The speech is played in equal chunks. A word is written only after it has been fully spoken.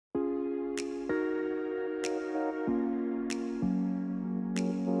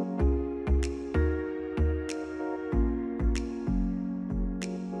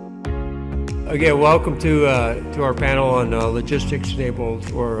Again, welcome to our panel on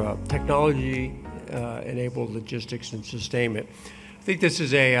logistics-enabled or technology-enabled logistics and sustainment. I think this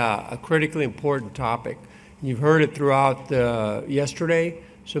is a critically important topic. You've heard it throughout yesterday,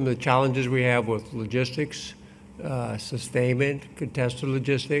 some of the challenges we have with logistics, sustainment, contested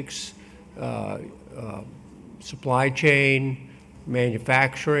logistics, supply chain,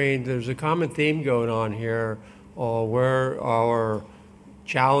 manufacturing. There's a common theme going on here on where our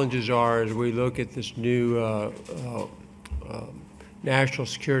challenges are as we look at this new national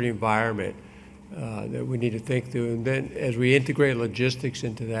security environment that we need to think through. And then as we integrate logistics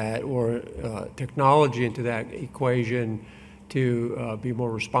into that, or technology into that equation to be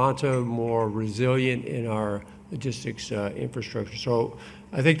more responsive, more resilient in our logistics infrastructure. So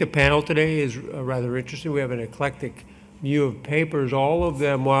I think the panel today is rather interesting. We have an eclectic view of papers, all of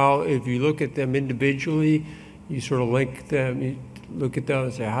them, while if you look at them individually, you sort of link them, you look at them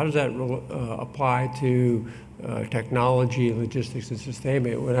and say, how does that apply to technology, logistics, and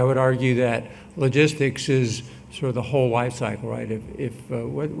sustainment? When I would argue that logistics is sort of the whole life cycle, right?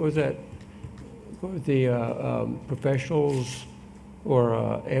 What was that? What was the professionals or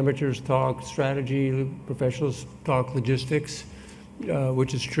amateurs talk strategy, professionals talk logistics,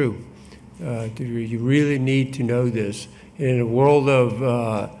 which is true. You really need to know this. And in a world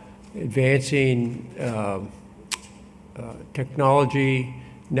of advancing technology,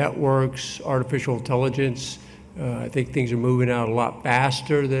 networks, artificial intelligence, I think things are moving out a lot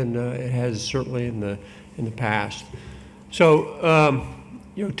faster than it has certainly in the past. So,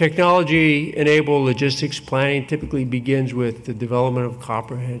 technology-enabled logistics planning typically begins with the development of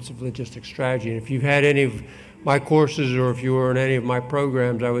comprehensive logistics strategy. And if you've had any of my courses or if you were in any of my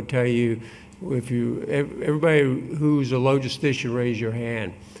programs, I would tell you, everybody who's a logistician, raise your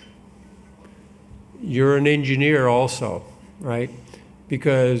hand. You're an engineer also, right?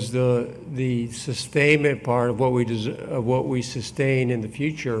 Because the sustainment part of what we sustain in the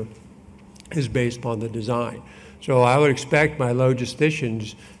future is based upon the design. So I would expect my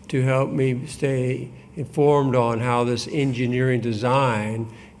logisticians to help me stay informed on how this engineering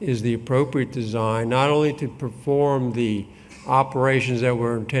design is the appropriate design, not only to perform the operations that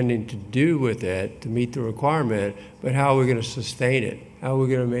we're intending to do with it to meet the requirement, but how are we going to sustain it? How are we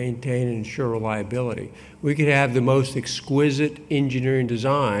going to maintain and ensure reliability? We could have the most exquisite engineering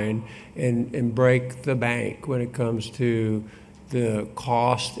design and break the bank when it comes to the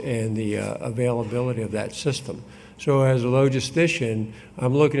cost and the availability of that system. So as a logistician,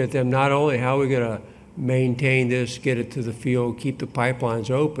 I'm looking at them not only how are we going to maintain this, get it to the field, keep the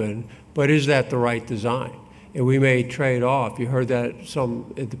pipelines open, but is that the right design? And we may trade off. You heard that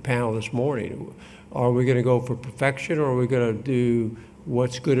some at the panel this morning. Are we going to go for perfection, or are we going to do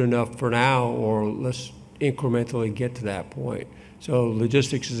what's good enough for now, or let's incrementally get to that point? So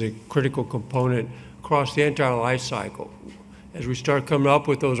logistics is a critical component across the entire life cycle. As we start coming up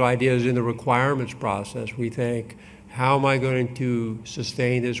with those ideas in the requirements process, we think, how am I going to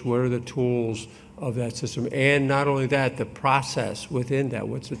sustain this? What are the tools of that system? And not only that, the process within that.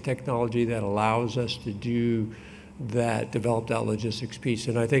 What's the technology that allows us to do that, develop that logistics piece?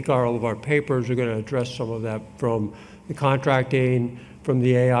 And I think all of our papers are going to address some of that, from the contracting, from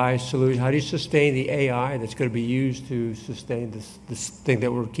the AI solution. How do you sustain the AI that's going to be used to sustain this thing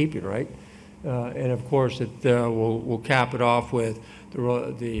that we're keeping, right? And of course, we'll cap it off with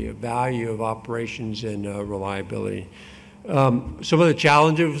the value of operations and reliability. Some of the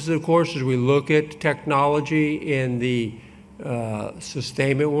challenges, of course, as we look at technology in the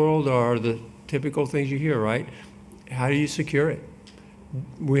sustainment world are the typical things you hear, right? How do you secure it?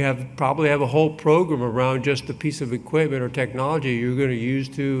 We probably have a whole program around just the piece of equipment or technology you're going to use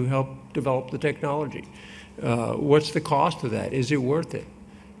to help develop the technology. What's the cost of that? Is it worth it?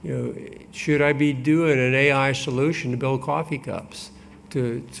 Should I be doing an AI solution to build coffee cups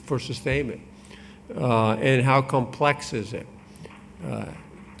for sustainment? And how complex is it?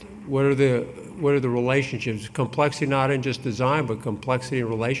 What are the relationships? Complexity not in just design, but complexity in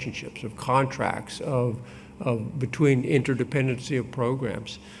relationships, of contracts, of between interdependency of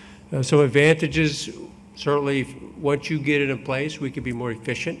programs. Some advantages, certainly, once you get it in place, we can be more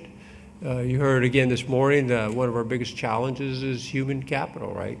efficient. You heard again this morning that one of our biggest challenges is human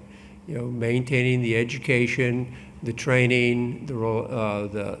capital, right? Maintaining the education, the training,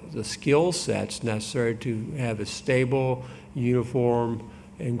 the skill sets necessary to have a stable, uniform,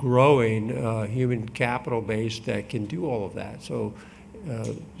 and growing human capital base that can do all of that. So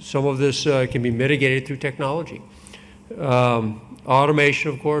some of this can be mitigated through technology.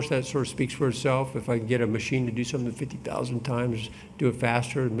 Automation, of course, that sort of speaks for itself. If I can get a machine to do something 50,000 times, do it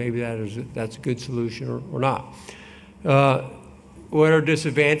faster, maybe that's a good solution or not. what are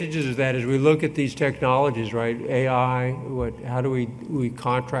disadvantages of that as we look at these technologies, right? AI, how do we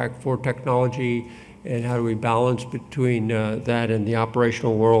contract for technology, and how do we balance between that and the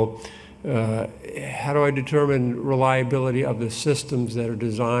operational world? How do I determine reliability of the systems that are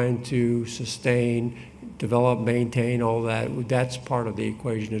designed to sustain, develop, maintain, all that? That's part of the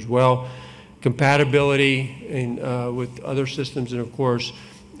equation as well. Compatibility with other systems, and of course,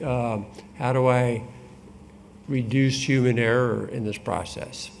 how do I reduce human error in this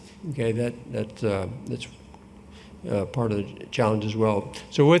process? Okay, that's part of the challenge as well.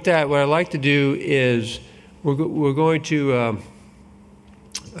 So with that, what I'd like to do is we're going to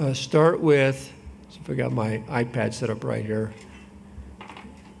start with, see if I got my iPad set up right here.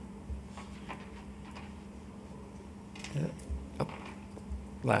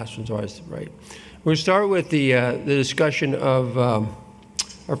 Last one's always right. We're going to start with the discussion of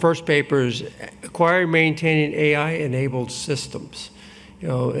our first paper is Acquiring and Maintaining AI-Enabled Systems. You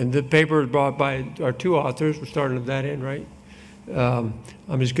know, and the paper is brought by our two authors. We're starting at that end, right?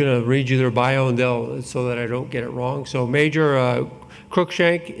 I'm just going to read you their bio and so that I don't get it wrong. So Major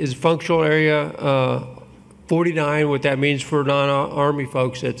Cruickshank is functional area 49. What that means for non-Army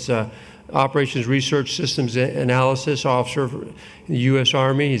folks, it's Operations Research Systems Analysis Officer in the U.S.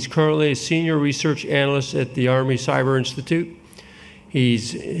 Army. He's currently a Senior Research Analyst at the Army Cyber Institute. He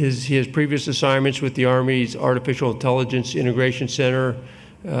has previous assignments with the Army's Artificial Intelligence Integration Center,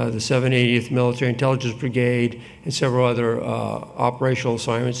 the 780th Military Intelligence Brigade, and several other operational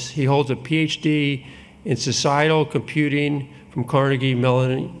assignments. He holds a PhD in Societal Computing from Carnegie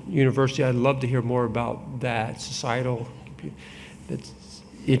Mellon University. I'd love to hear more about that, societal computing. That's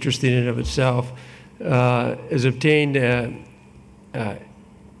interesting in and of itself. Is obtained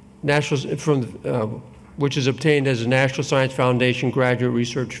which is obtained as a National Science Foundation Graduate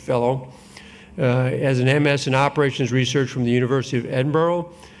Research Fellow, as an MS in Operations Research from the University of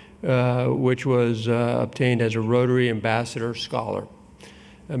Edinburgh, which was obtained as a Rotary Ambassador Scholar.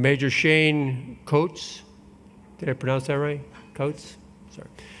 Major Shane Kohtz, did I pronounce that right? Kohtz? Sorry.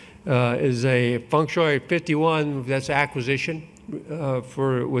 Is a functional 51, that's acquisition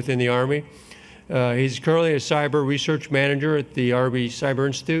within the Army. He's currently a cyber research manager at the Army Cyber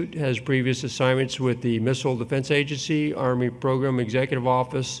Institute, has previous assignments with the Missile Defense Agency, Army Program Executive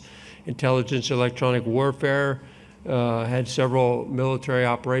Office, Intelligence Electronic Warfare, had several military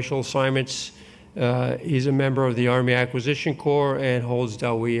operational assignments. He's a member of the Army Acquisition Corps and holds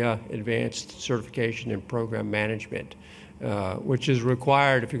DAWIA Advanced Certification in Program Management, which is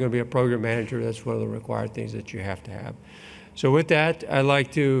required if you're going to be a program manager. That's one of the required things that you have to have. So with that, I'd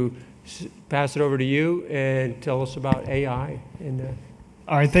like to pass it over to you and tell us about AI.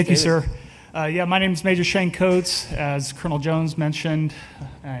 All right, thank you, sir. Yeah, my name is Major Shane Kohtz, as Colonel Jones mentioned,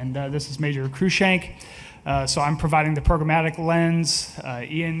 and this is Major Cruickshank. So I'm providing the programmatic lens.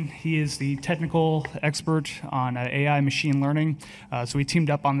 Iain, he is the technical expert on AI machine learning. So we teamed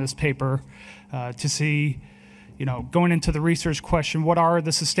up on this paper to see, you know, going into the research question, what are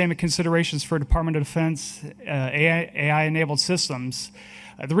the sustainment considerations for Department of Defense AI-enabled systems?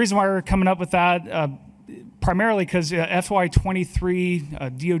 The reason why we're coming up with that, primarily because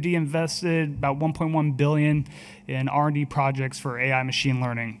FY23, DoD invested about $1.1 billion in R&D projects for AI machine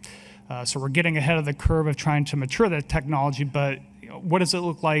learning. So we're getting ahead of the curve of trying to mature that technology, but you know, what does it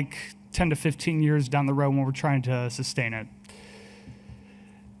look like 10 to 15 years down the road when we're trying to sustain it?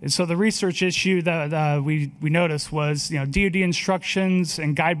 And so the research issue that we noticed was, you know, DoD instructions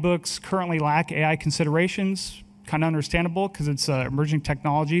and guidebooks currently lack AI considerations. Kind of understandable because it's emerging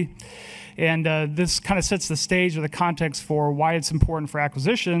technology. And this kind of sets the stage or the context for why it's important for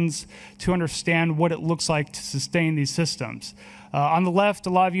acquisitions to understand what it looks like to sustain these systems. On the left, a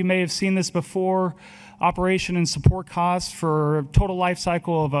lot of you may have seen this before, operation and support costs for total life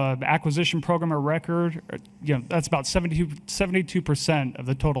cycle of an acquisition program or record. You know, that's about 72% of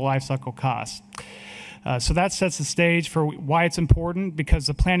the total life cycle cost. So that sets the stage for why it's important, because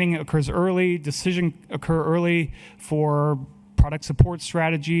the planning occurs early, decisions occur early for product support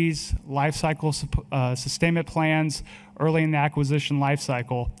strategies, life cycle sustainment plans, early in the acquisition life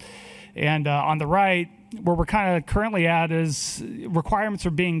cycle. And on the right, where we're kind of currently at is requirements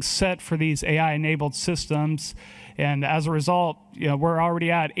are being set for these AI-enabled systems. And as a result, you know, we're already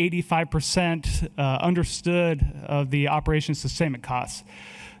at 85% understood of the operation sustainment costs.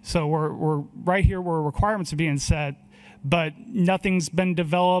 So we're right here where requirements are being set, but nothing's been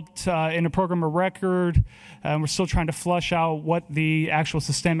developed in a program of record. We're still trying to flush out what the actual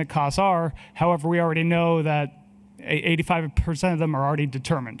sustainment costs are. However, we already know that 85% of them are already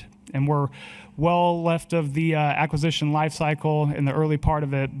determined. And we're well left of the acquisition life cycle in the early part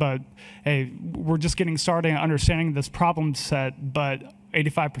of it, but hey, we're just getting started and understanding this problem set, but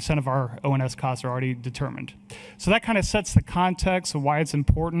 85% of our O&S costs are already determined. So that kind of sets the context of why it's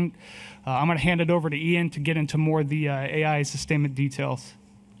important. I'm going to hand it over to Iain to get into more of the AI sustainment details.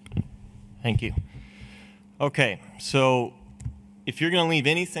 Thank you. Okay, so if you're going to leave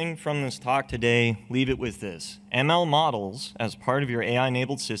anything from this talk today, leave it with this. ML models, as part of your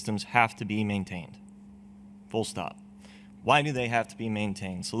AI-enabled systems, have to be maintained. Full stop. Why do they have to be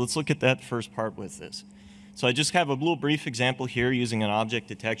maintained? So let's look at that first part with this. So I just have a little brief example here using an object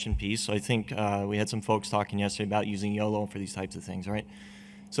detection piece. So I think we had some folks talking yesterday about using YOLO for these types of things, right?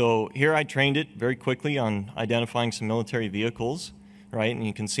 So here I trained it very quickly on identifying some military vehicles, right? And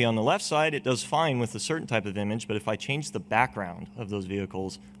you can see on the left side, it does fine with a certain type of image, but if I change the background of those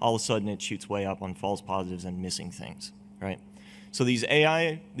vehicles, all of a sudden it shoots way up on false positives and missing things, right? So these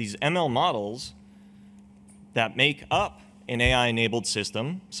ML models that make up an AI-enabled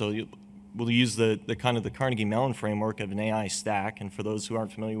system, so we'll use the kind of the Carnegie Mellon framework of an AI stack, and for those who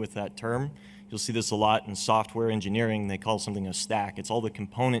aren't familiar with that term, you'll see this a lot in software engineering. They call something a stack. It's all the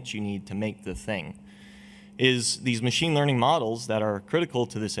components you need to make the thing. Is these machine learning models that are critical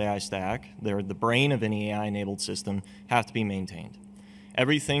to this AI stack, they're the brain of any AI-enabled system, have to be maintained.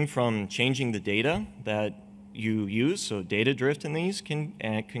 Everything from changing the data that you use, so data drift in these can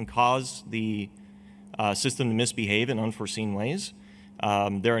cause the system to misbehave in unforeseen ways.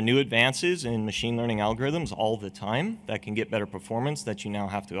 There are new advances in machine learning algorithms all the time that can get better performance that you now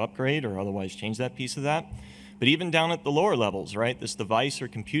have to upgrade or otherwise change that piece of that. But even down at the lower levels, right, this device or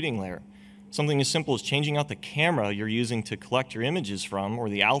computing layer, something as simple as changing out the camera you're using to collect your images from or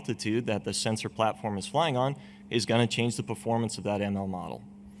the altitude that the sensor platform is flying on is going to change the performance of that ML model.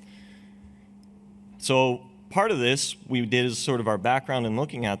 So part of this we did as sort of our background in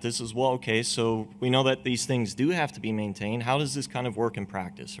looking at this as well. Okay, so we know that these things do have to be maintained. How does this kind of work in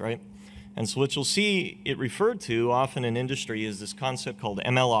practice, right? And so what you'll see it referred to often in industry is this concept called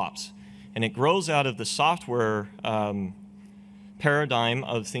ML ops. And it grows out of the software paradigm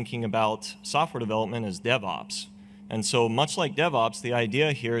of thinking about software development as DevOps. And so much like DevOps, the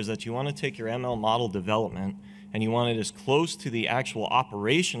idea here is that you want to take your ML model development and you want it as close to the actual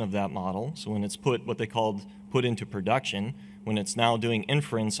operation of that model, so when it's put into production, when it's now doing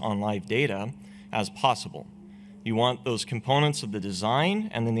inference on live data, as possible. You want those components of the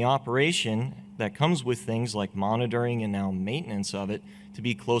design and then the operation that comes with things like monitoring and now maintenance of it to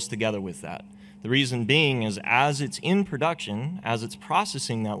be close together with that. The reason being is as it's in production, as it's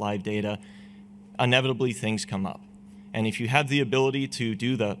processing that live data, inevitably things come up. And if you have the ability to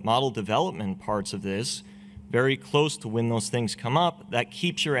do the model development parts of this very close to when those things come up, that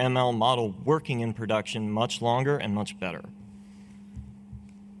keeps your ML model working in production much longer and much better.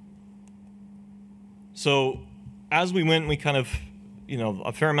 So as we went, we kind of,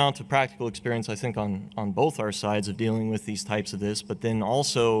 a fair amount of practical experience, I think, on both our sides of dealing with these types of this, but then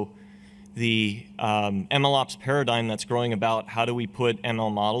also the MLOps paradigm that's growing about how do we put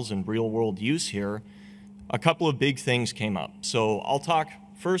ML models in real world use here, a couple of big things came up. So I'll talk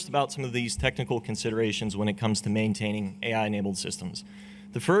first about some of these technical considerations when it comes to maintaining AI-enabled systems.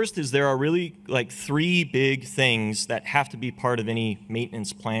 The first is there are really like 3 big things that have to be part of any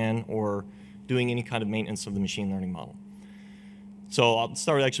maintenance plan or doing any kind of maintenance of the machine learning model. So I'll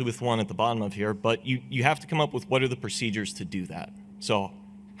start actually with one at the bottom of here, but you have to come up with what are the procedures to do that. So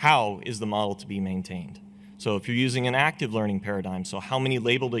how is the model to be maintained? So if you're using an active learning paradigm, so how many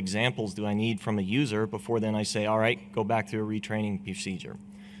labeled examples do I need from a user before then I say, all right, go back through a retraining procedure.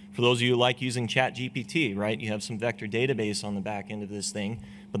 For those of you who like using ChatGPT, right, you have some vector database on the back end of this thing,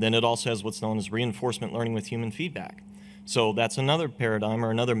 but then it also has what's known as reinforcement learning with human feedback. So that's another paradigm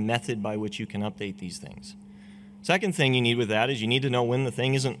or another method by which you can update these things. Second thing you need with that is you need to know when the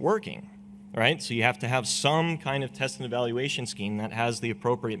thing isn't working, right? So you have to have some kind of test and evaluation scheme that has the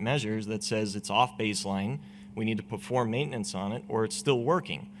appropriate measures that says it's off baseline, we need to perform maintenance on it, or it's still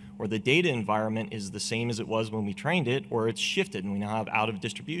working, or the data environment is the same as it was when we trained it, or it's shifted and we now have out of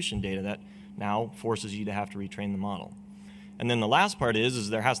distribution data that now forces you to have to retrain the model. And then the last part is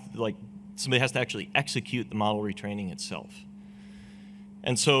there has to, somebody has to actually execute the model retraining itself.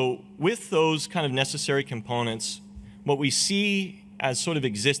 And so with those kind of necessary components, what we see as sort of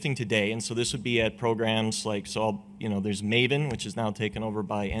existing today, and so this would be at programs like, there's Maven, which is now taken over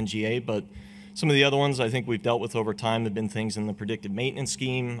by NGA, but some of the other ones I think we've dealt with over time have been things in the predictive maintenance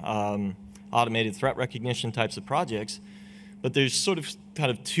scheme, automated threat recognition types of projects. But there's sort of kind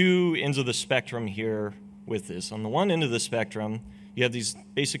of 2 ends of the spectrum here with this. On the one end of the spectrum, you have these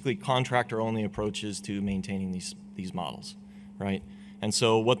basically contractor-only approaches to maintaining these models, right? And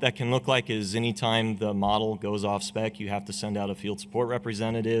so what that can look like is anytime the model goes off spec, you have to send out a field support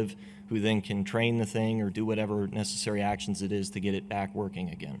representative who then can train the thing or do whatever necessary actions it is to get it back working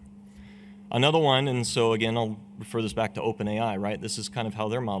again. Another one, and so again, I'll refer this back to OpenAI, right? This is kind of how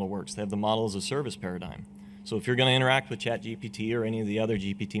their model works. They have the model as a service paradigm. So if you're going to interact with ChatGPT or any of the other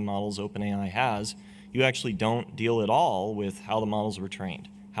GPT models OpenAI has, you actually don't deal at all with how the models were trained,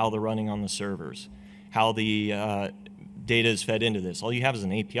 how they're running on the servers, how the data is fed into this. All you have is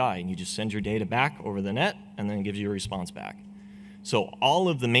an API, and you just send your data back over the net, and then it gives you a response back. So all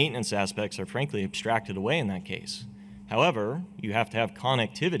of the maintenance aspects are frankly abstracted away in that case. However, you have to have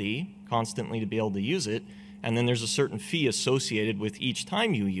connectivity constantly to be able to use it, and then there's a certain fee associated with each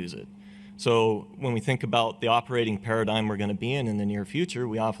time you use it. So when we think about the operating paradigm we're going to be in the near future,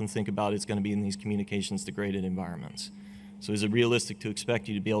 we often think about it's going to be in these communications degraded environments. So is it realistic to expect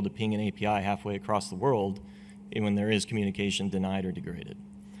you to be able to ping an API halfway across the world when there is communication denied or degraded?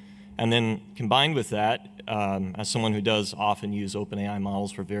 And then combined with that, as someone who does often use OpenAI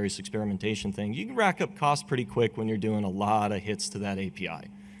models for various experimentation things, you can rack up costs pretty quick when you're doing a lot of hits to that API.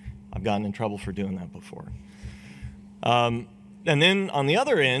 I've gotten in trouble for doing that before. And then on the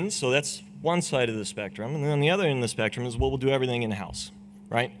other end, so that's one side of the spectrum, and then on the other end of the spectrum is, well, we'll do everything in-house,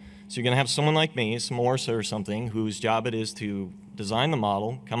 right? So you're going to have someone like me, some ORSA or something, whose job it is to design the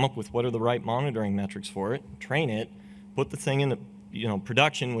model, come up with what are the right monitoring metrics for it, train it, put the thing into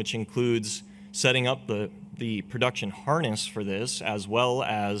production, which includes setting up the production harness for this, as well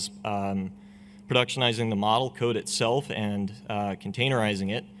as productionizing the model code itself and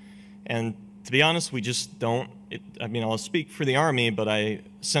containerizing it. And to be honest, we just don't, I mean, I'll speak for the Army, but I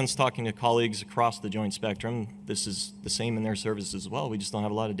sense talking to colleagues across the Joint Spectrum, this is the same in their services as well. We just don't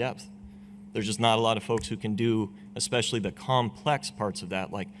have a lot of depth. There's just not a lot of folks who can do, especially the complex parts of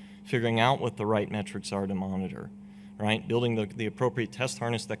that, like figuring out what the right metrics are to monitor, right? Building the appropriate test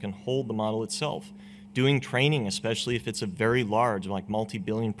harness that can hold the model itself. Doing training, especially if it's a very large, like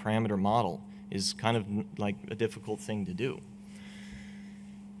multi-billion parameter model, is kind of like a difficult thing to do.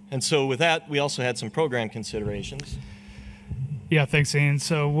 And so with that, we also had some program considerations. Yeah, thanks, Iain.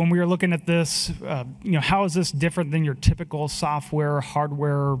 So when we were looking at this, how is this different than your typical software,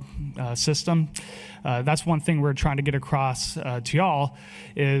 hardware system? That's one thing we're trying to get across to y'all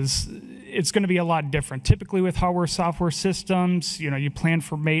is it's going to be a lot different. Typically with hardware, software systems, you plan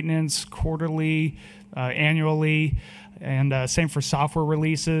for maintenance quarterly, annually, and same for software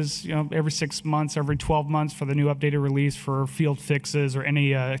releases, every 6 months, every 12 months for the new updated release for field fixes or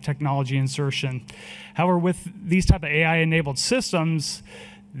any technology insertion. However, with these type of AI-enabled systems,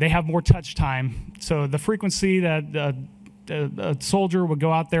 they have more touch time. So the frequency that a soldier would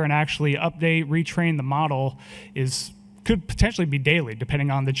go out there and actually update, retrain the model could potentially be daily,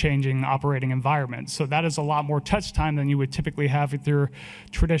 depending on the changing operating environment. So that is a lot more touch time than you would typically have with your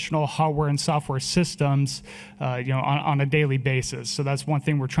traditional hardware and software systems, on a daily basis. So that's one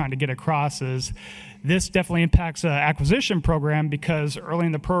thing we're trying to get across is this definitely impacts an acquisition program because early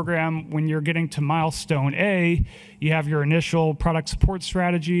in the program, when you're getting to milestone A, you have your initial product support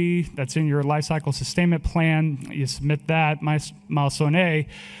strategy that's in your lifecycle sustainment plan. You submit that, milestone A,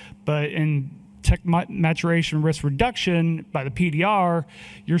 but in tech maturation risk reduction by the PDR,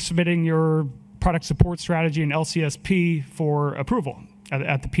 you're submitting your product support strategy and LCSP for approval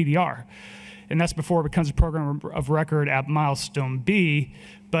at the PDR. And that's before it becomes a program of record at milestone B,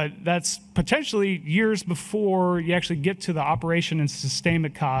 but that's potentially years before you actually get to the operation and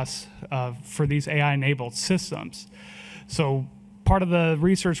sustainment costs for these AI-enabled systems. So part of the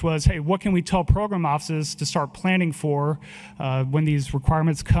research was, hey, what can we tell program offices to start planning for when these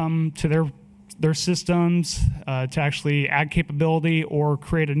requirements come to their systems to actually add capability or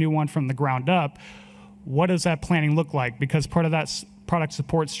create a new one from the ground up? What does that planning look like? Because part of that product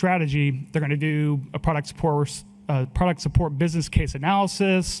support strategy, they're going to do a product support business case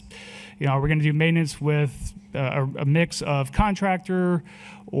analysis. We're going to do maintenance with a mix of contractor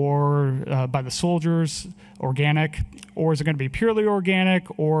or by the soldiers, organic, or is it going to be purely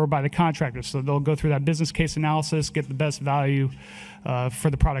organic or by the contractor? So they'll go through that business case analysis, get the best value for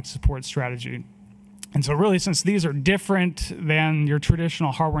the product support strategy. And so really, since these are different than your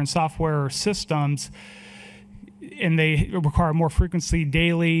traditional hardware and software systems, and they require more frequency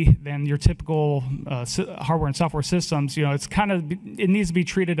daily than your typical hardware and software systems, it needs to be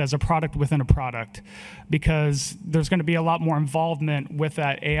treated as a product within a product because there's going to be a lot more involvement with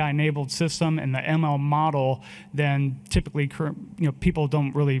that AI-enabled system and the ML model than typically people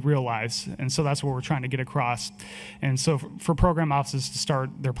don't really realize. And so that's what we're trying to get across. And so for program offices to start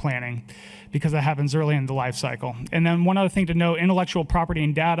their planning, because that happens early in the life cycle. And then one other thing to note, intellectual property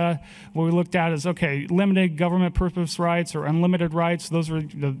and data, what we looked at is, okay, limited government purpose rights or unlimited rights. Those are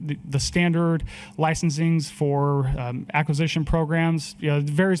the standard licensings for acquisition programs. It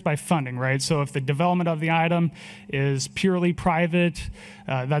varies by funding, right? So if the development of the item is purely private,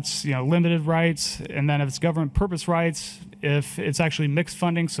 that's limited rights. And then if it's government purpose rights, if it's actually mixed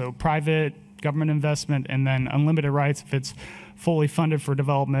funding, so private, government investment, and then unlimited rights if it's fully funded for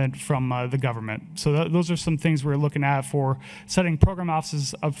development from the government. So those are some things we're looking at for setting program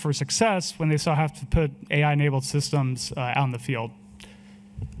offices up for success when they still have to put AI-enabled systems out in the field.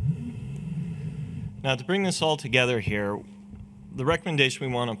 Now, to bring this all together here, the recommendation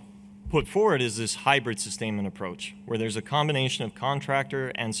we want to put forward is this hybrid sustainment approach, where there's a combination of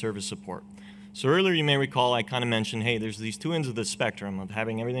contractor and service support. So earlier you may recall I kind of mentioned, hey, there's these two ends of the spectrum of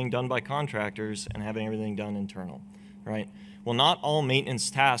having everything done by contractors and having everything done internal, right? Well, not all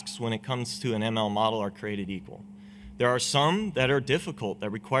maintenance tasks when it comes to an ML model are created equal. There are some that are difficult, that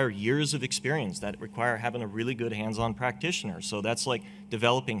require years of experience, that require having a really good hands-on practitioner. So that's like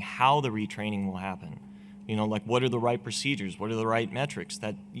developing how the retraining will happen. Like what are the right procedures? What are the right metrics?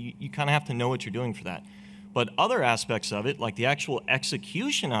 That you kind of have to know what you're doing for that. But other aspects of it, like the actual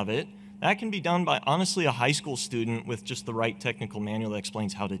execution of it, that can be done by, honestly, a high school student with just the right technical manual that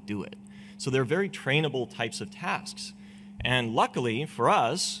explains how to do it. So they're very trainable types of tasks. And luckily for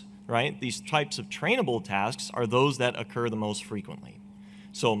us, right, these types of trainable tasks are those that occur the most frequently.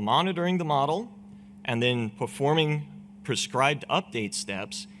 So monitoring the model and then performing prescribed update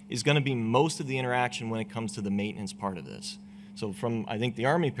steps is going to be most of the interaction when it comes to the maintenance part of this. So from, I think, the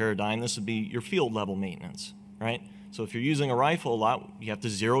Army paradigm, this would be your field level maintenance, right? So if you're using a rifle a lot, you have to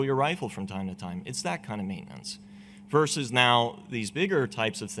zero your rifle from time to time. It's that kind of maintenance. Versus now these bigger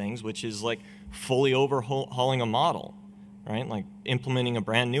types of things, which is like fully overhauling a model, right? Like implementing a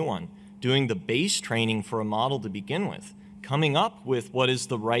brand new one, doing the base training for a model to begin with, coming up with what is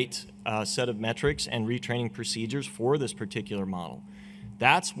the right set of metrics and retraining procedures for this particular model.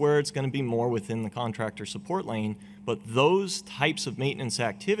 That's where it's going to be more within the contractor support lane, but those types of maintenance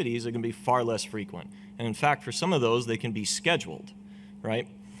activities are going to be far less frequent. And in fact, for some of those, they can be scheduled, right?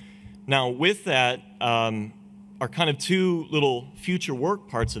 Now, with that, our kind of two little future work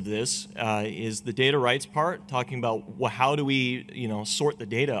parts of this is the data rights part, talking about how do we sort the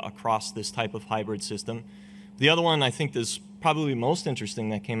data across this type of hybrid system. The other one I think is probably most interesting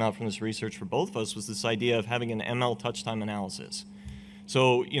that came out from this research for both of us was this idea of having an ML touch time analysis.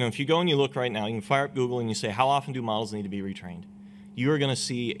 So if you go and you look right now, you can fire up Google and you say, how often do models need to be retrained? You are going to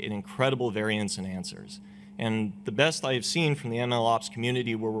see an incredible variance in answers. And the best I've seen from the ML ops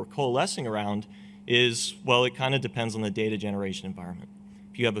community where we're coalescing around is, well, it kind of depends on the data generation environment.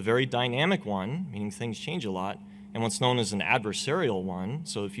 If you have a very dynamic one, meaning things change a lot, and what's known as an adversarial one,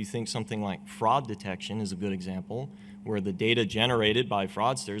 so if you think something like fraud detection is a good example, where the data generated by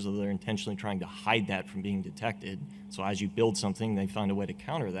fraudsters, although they're intentionally trying to hide that from being detected, so as you build something, they find a way to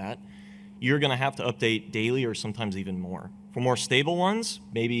counter that, you're going to have to update daily or sometimes even more. For more stable ones,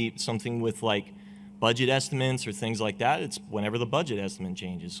 maybe something with like budget estimates or things like that, it's whenever the budget estimate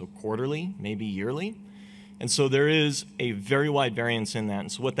changes, so quarterly, maybe yearly. And so there is a very wide variance in that.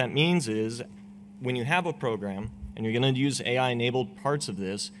 And so what that means is when you have a program and you're going to use AI-enabled parts of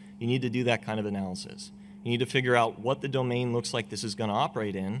this, you need to do that kind of analysis. You need to figure out what the domain looks like this is going to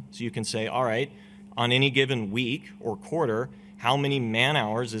operate in, so you can say, all right, on any given week or quarter, how many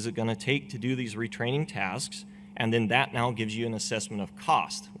man-hours is it going to take to do these retraining tasks? And then that now gives you an assessment of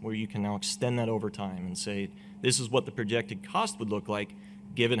cost, where you can now extend that over time and say, this is what the projected cost would look like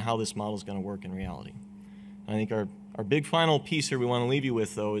given how this model is going to work in reality. I think our big final piece here we want to leave you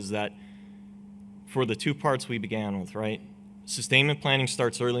with, though, is that for the two parts we began with, right? Sustainment planning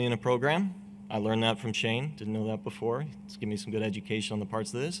starts early in a program. I learned that from Shane. Didn't know that before. It's given me some good education on the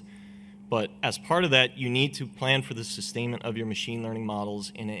parts of this. But as part of that, you need to plan for the sustainment of your machine learning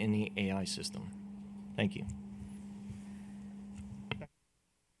models in any AI system. Thank you.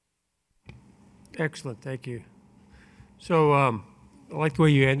 Excellent, thank you. So I like the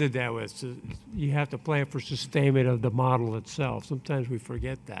way you ended that with, so you have to plan for sustainment of the model itself. Sometimes we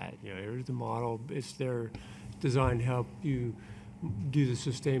forget that. Here's the model, it's there designed to help you do the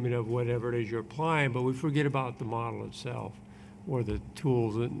sustainment of whatever it is you're applying, but we forget about the model itself or the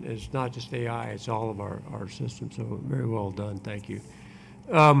tools. And it's not just AI, it's all of our systems. So very well done, thank you.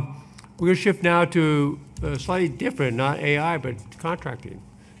 We're going to shift now to slightly different, not AI, but contracting.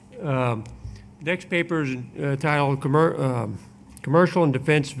 Next paper is titled Commercial and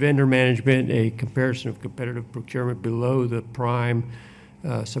Defense Vendor Management, a comparison of competitive procurement below the prime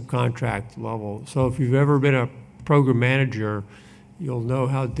subcontract level. So if you've ever been a program manager, you'll know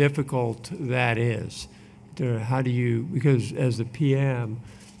how difficult that is. How do you, because as the PM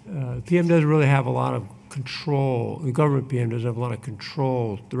doesn't really have a lot of control. The government PM doesn't have a lot of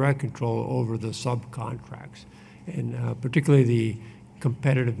control, direct control over the subcontracts, and particularly the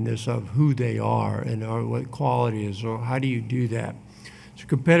competitiveness of who they are and what quality is, or how do you do that? So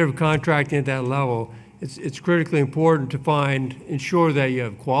competitive contracting at that level, it's critically important to ensure that you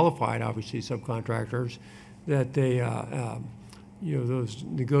have qualified, obviously, subcontractors, that they, those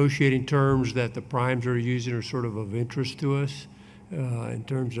negotiating terms that the primes are using are sort of interest to us in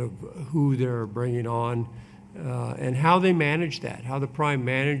terms of who they're bringing on and how they manage that, how the prime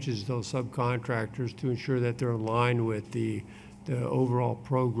manages those subcontractors to ensure that they're in line with the overall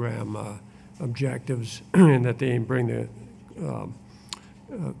program objectives and that they bring the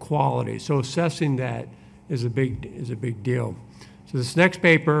quality. So assessing that is a big deal. So this next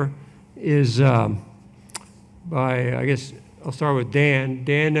paper is by, I guess I'll start with Dan.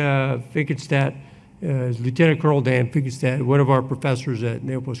 Dan Finkenstadt is Lieutenant Colonel Dan Finkenstadt, one of our professors at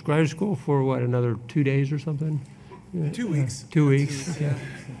Naval Postgraduate School for what, another 2 days or something? 2 weeks. 2 weeks. Yeah.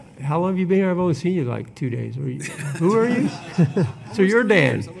 How long have you been here? I've only seen you like 2 days. Who are you? So you're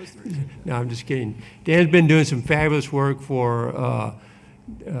Dan. No, I'm just kidding. Dan's been doing some fabulous work for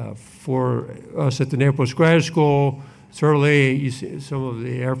us at the Naval Postgraduate School. Certainly, you see some of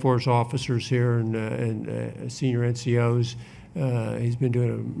the Air Force officers here and senior NCOs. He's been doing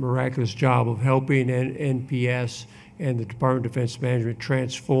a miraculous job of helping NPS and the Department of Defense Management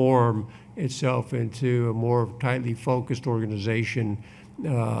transform itself into a more tightly focused organization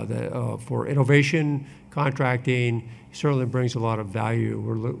for innovation, contracting. He certainly brings a lot of value.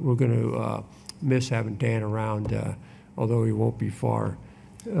 We're going to miss having Dan around, although he won't be far.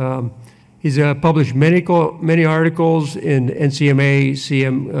 He's published many articles in NCMA,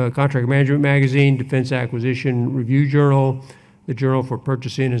 CM Contract Management Magazine, Defense Acquisition Review Journal, the Journal for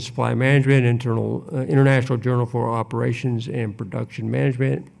Purchasing and Supply Management, International Journal for Operations and Production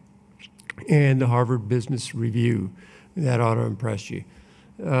Management, and the Harvard Business Review. That ought to impress you.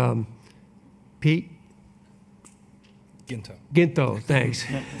 Pete? Guinto, thanks.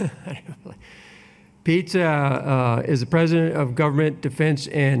 Pete is the president of Government, Defense,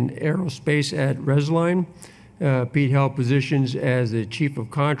 and Aerospace at Resilinc. Pete held positions as the Chief of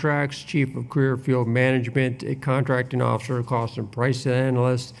Contracts, Chief of Career Field Management, a Contracting Officer, Cost and Price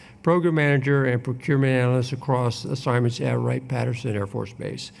Analyst, Program Manager, and Procurement Analyst across assignments at Wright-Patterson Air Force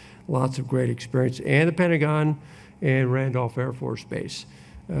Base. Lots of great experience, and the Pentagon and Randolph Air Force Base.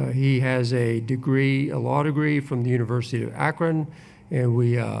 He has a law degree from the University of Akron, and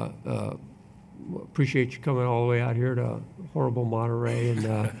we appreciate you coming all the way out here to horrible Monterey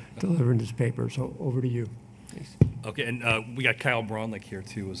and delivering this paper. So over to you. Thanks. Okay, and we got Kyle Braunlich here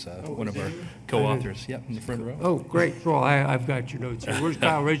too, as one of our co-authors. Yep, in the front row. Oh, great. Well, I've got your notes here. Where's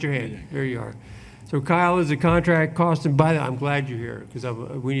Kyle? Raise your hand. There you are. So Kyle is a contract cost, and by the way, I'm glad you're here because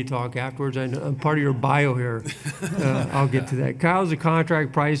we need to talk afterwards. I'm part of your bio here. I'll get to that. Kyle's a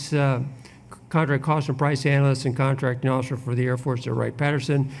contract cost and price analyst and contracting officer for the Air Force at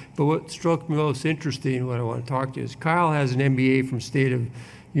Wright-Patterson. But what struck me most interesting, what I want to talk to you is Kyle has an MBA from State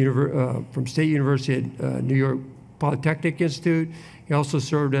University at New York Polytechnic Institute. He also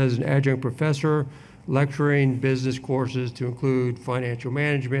served as an adjunct professor, lecturing business courses to include financial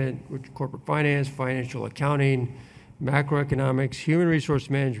management, corporate finance, financial accounting, macroeconomics, human resource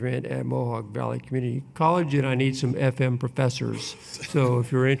management at Mohawk Valley Community College, and I need some FM professors. So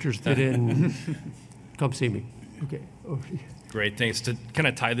if you're interested in, come see me. Okay. Great, thanks. To kind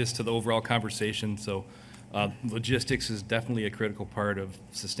of tie this to the overall conversation, so logistics is definitely a critical part of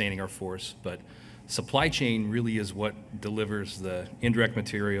sustaining our force, but supply chain really is what delivers the indirect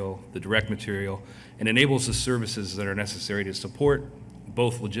material, the direct material, and enables the services that are necessary to support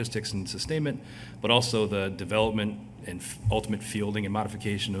both logistics and sustainment, but also the development and ultimate fielding and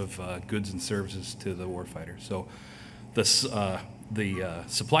modification of goods and services to the warfighter. So the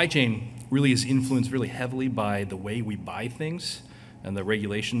supply chain really is influenced really heavily by the way we buy things and the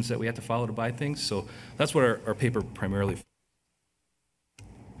regulations that we have to follow to buy things. So that's what our paper primarily,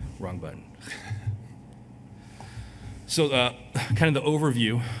 wrong button. So kind of the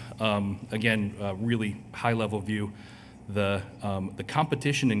overview, again, really high-level view. The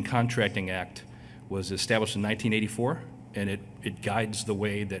Competition and Contracting Act was established in 1984, and it guides the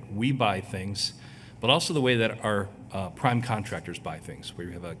way that we buy things, but also the way that our prime contractors buy things.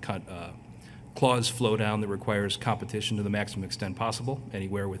 We have a clause flow down that requires competition to the maximum extent possible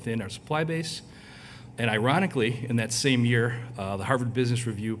anywhere within our supply base. And ironically, in that same year, the Harvard Business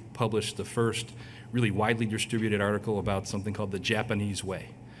Review published the first really widely distributed article about something called the Japanese way.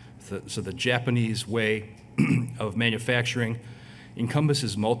 So the Japanese way of manufacturing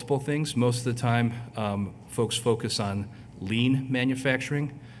encompasses multiple things. Most of the time, folks focus on lean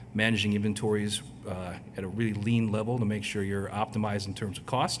manufacturing, managing inventories at a really lean level to make sure you're optimized in terms of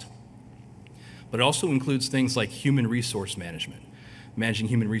cost. But it also includes things like human resource management. Managing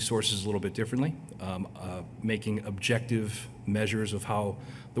human resources a little bit differently, making objective measures of how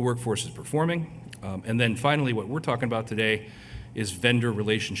the workforce is performing. And then finally, what we're talking about today is vendor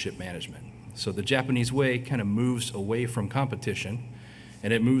relationship management. So the Japanese way kind of moves away from competition,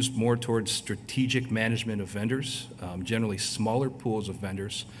 and it moves more towards strategic management of vendors, generally smaller pools of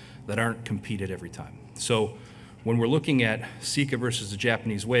vendors that aren't competed every time. So when we're looking at Sika versus the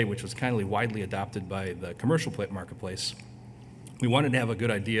Japanese way, which was kind of widely adopted by the commercial marketplace, we wanted to have a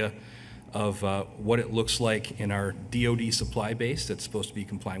good idea of what it looks like in our DoD supply base that's supposed to be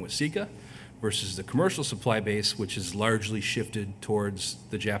complying with Sika versus the commercial supply base, which is largely shifted towards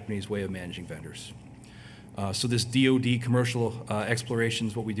the Japanese way of managing vendors. So this DoD commercial exploration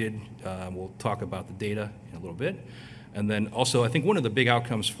is what we did. We'll talk about the data in a little bit. And then also, I think one of the big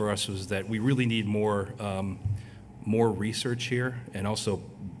outcomes for us was that we really need more research here and also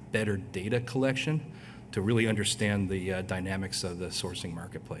better data collection to really understand the dynamics of the sourcing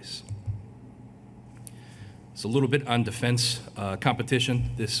marketplace. So a little bit on defense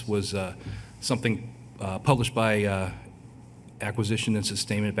competition. This was something published by Acquisition and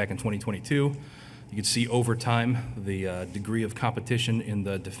Sustainment back in 2022. You can see over time the degree of competition in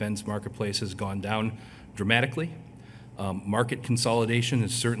the defense marketplace has gone down dramatically. Market consolidation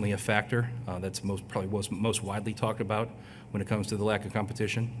is certainly a factor. That's probably most widely talked about when it comes to the lack of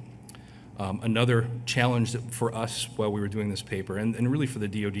competition. Another challenge for us while we were doing this paper, and really for the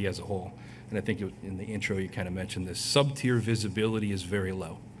DoD as a whole, and I think in the intro you kind of mentioned this, sub-tier visibility is very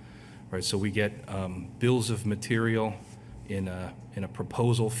low, right? So we get bills of material in a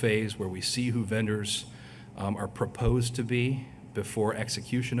proposal phase where we see who vendors are proposed to be before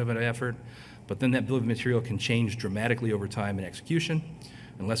execution of an effort, but then that bill of material can change dramatically over time in execution.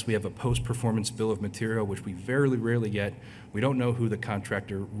 Unless we have a post-performance bill of material, which we very rarely get, we don't know who the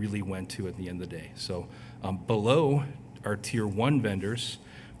contractor really went to at the end of the day. So below our tier 1 vendors,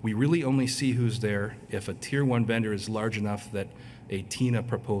 we really only see who's there if a tier 1 vendor is large enough that a TINA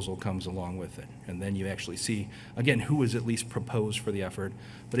proposal comes along with it. And then you actually see, again, who was at least proposed for the effort.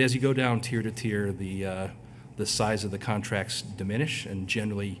 But as you go down tier to tier, the size of the contracts diminish, and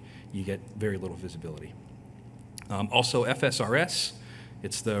generally you get very little visibility. Also FSRS,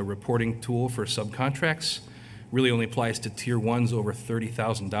 it's the reporting tool for subcontracts, really only applies to tier 1s over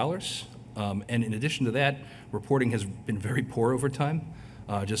 $30,000. And in addition to that, reporting has been very poor over time.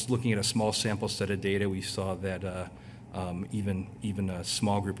 Just looking at a small sample set of data, we saw that even a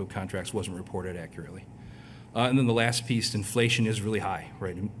small group of contracts wasn't reported accurately. And then the last piece, inflation is really high,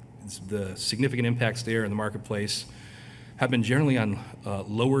 right? The significant impacts there in the marketplace have been generally on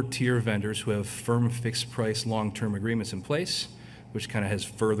lower tier vendors who have firm fixed price long-term agreements in place, which kind of has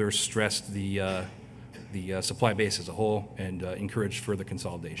further stressed the supply base as a whole and encouraged further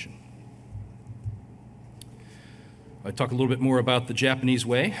consolidation. I talk a little bit more about the Japanese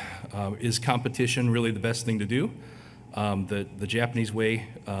way. Is competition really the best thing to do? The Japanese way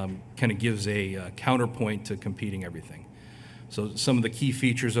kind of gives a counterpoint to competing everything. So some of the key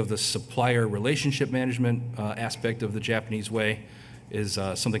features of the supplier relationship management aspect of the Japanese way is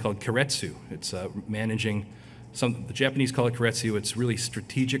something called keiretsu. It's managing the Japanese call it keiretsu. It's really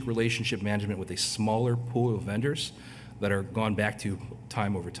strategic relationship management with a smaller pool of vendors that are gone back to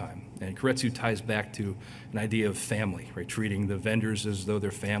time over time. And keiretsu ties back to an idea of family, right? Treating the vendors as though they're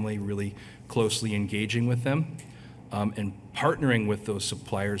family, really closely engaging with them, and partnering with those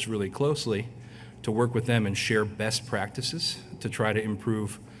suppliers really closely to work with them and share best practices to try to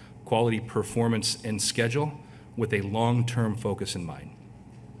improve quality, performance, and schedule with a long-term focus in mind.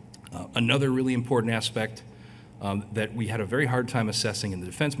 Another really important aspect that we had a very hard time assessing in the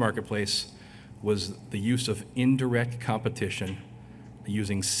defense marketplace was the use of indirect competition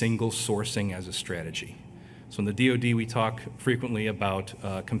using single sourcing as a strategy. So in the DoD, we talk frequently about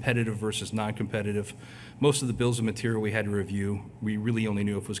competitive versus non-competitive. Most of the bills of material we had to review, we really only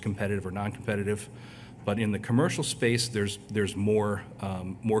knew if it was competitive or non-competitive. But in the commercial space, there's more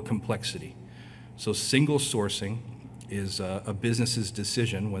complexity. So single sourcing is a business's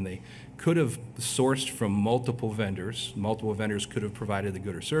decision when they could have sourced from multiple vendors. Multiple vendors could have provided the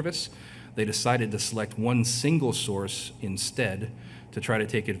good or service. They decided to select one single source instead to try to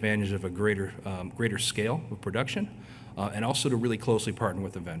take advantage of a greater scale of production, and also to really closely partner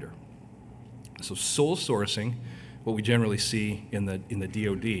with the vendor. So sole sourcing, what we generally see in the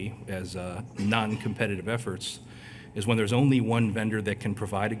DoD as non-competitive efforts, is when there's only one vendor that can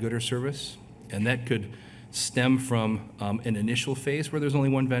provide a good or service, and that could stem from an initial phase where there's only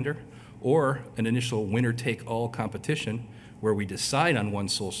one vendor, or an initial winner-take-all competition where we decide on one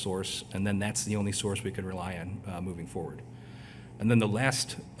sole source, and then that's the only source we can rely on moving forward. And then the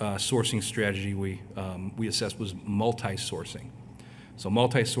last sourcing strategy we assessed was multi-sourcing. So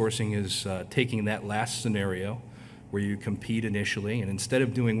multi-sourcing is taking that last scenario where you compete initially, and instead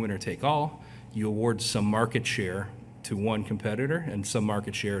of doing winner take all, you award some market share to one competitor and some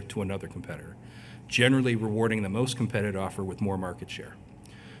market share to another competitor, generally rewarding the most competitive offer with more market share.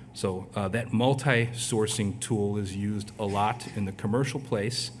 So that multi-sourcing tool is used a lot in the commercial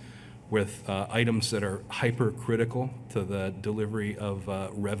place with items that are hypercritical to the delivery of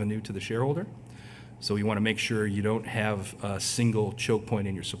revenue to the shareholder. So you want to make sure you don't have a single choke point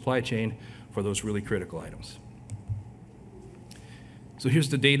in your supply chain for those really critical items. So here's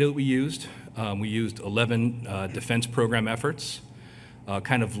the data that we used. We used 11 defense program efforts,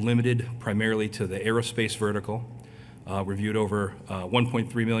 kind of limited primarily to the aerospace vertical. Reviewed over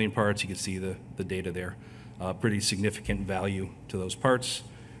 1.3 million parts. You can see the data there. Pretty significant value to those parts.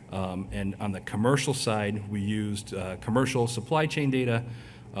 And on the commercial side, we used commercial supply chain data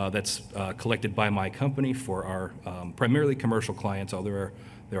that's collected by my company for our primarily commercial clients, although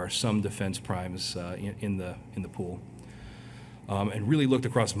there are some defense primes in the pool. And really looked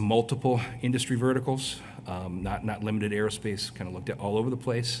across multiple industry verticals, not limited aerospace, kind of looked at all over the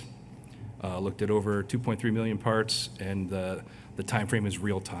place. Looked at over 2.3 million parts, and the time frame is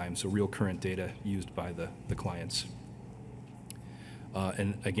real time, so real current data used by the clients.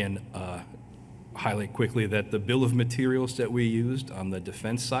 And again, highlight quickly that the bill of materials that we used on the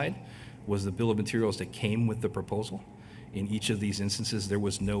defense side was the bill of materials that came with the proposal. In each of these instances, there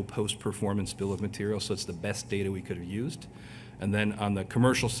was no post-performance bill of materials, so it's the best data we could have used. And then on the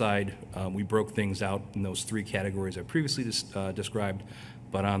commercial side, we broke things out in those three categories I previously described.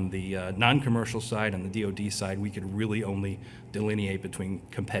 But on the non-commercial side, on the DoD side, we could really only delineate between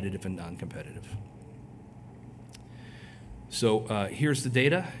competitive and non-competitive. So here's the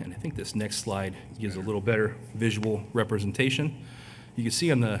data, and I think this next slide gives a little better visual representation. You can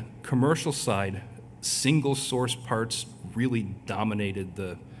see on the commercial side, single source parts really dominated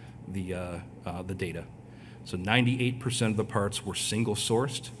the data. So 98% of the parts were single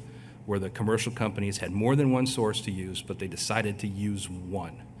sourced, where the commercial companies had more than one source to use, but they decided to use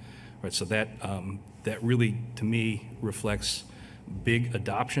one. Right, so that really, to me, reflects big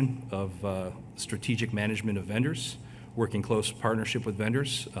adoption of strategic management of vendors, working close partnership with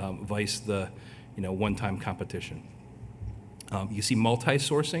vendors, vice the one-time competition. You see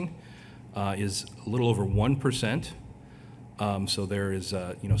multi-sourcing is a little over 1%. So there is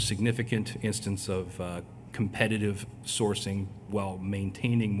significant instance of competitive sourcing while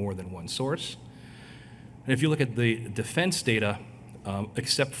maintaining more than one source. And if you look at the defense data,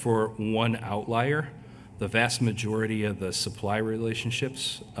 except for one outlier, the vast majority of the supply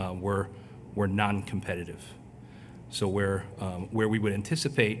relationships were non-competitive. So where we would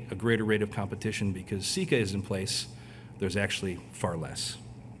anticipate a greater rate of competition because SECA is in place, there's actually far less.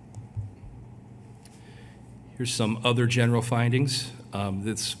 Here's some other general findings.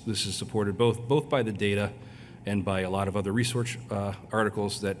 This is supported both by the data and by a lot of other research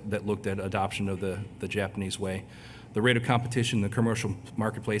articles that looked at adoption of the Japanese way. The rate of competition in the commercial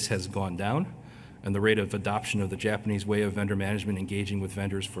marketplace has gone down, and the rate of adoption of the Japanese way of vendor management engaging with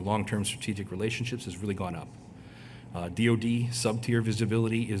vendors for long-term strategic relationships has really gone up. DoD sub-tier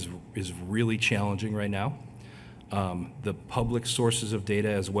visibility is really challenging right now. The public sources of data,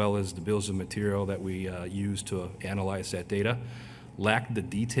 as well as the bills of material that we use to analyze that data, lack the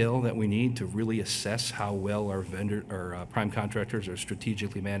detail that we need to really assess how well our prime contractors are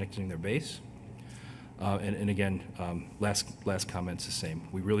strategically managing their base. And again, last comment's the same.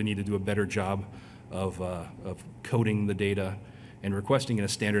 We really need to do a better job of coding the data and requesting in a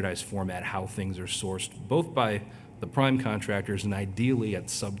standardized format how things are sourced, both by the prime contractors and ideally at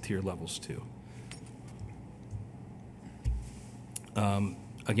sub-tier levels too.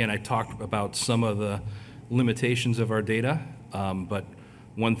 Again, I talked about some of the limitations of our data, but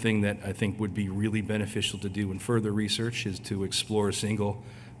one thing that I think would be really beneficial to do in further research is to explore single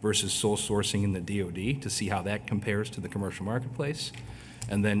versus sole sourcing in the DoD to see how that compares to the commercial marketplace,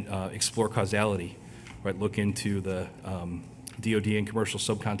 and then explore causality, right? Look into the DoD and commercial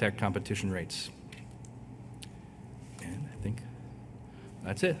subcontract competition rates. And I think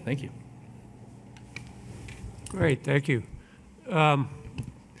that's it. Thank you. Great, thank you.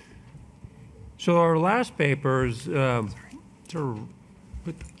 So our last paper sort of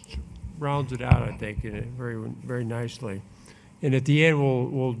rounds it out, I think, very nicely. And at the end,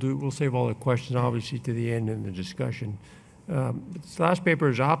 we'll save all the questions, obviously, to the end in the discussion. This last paper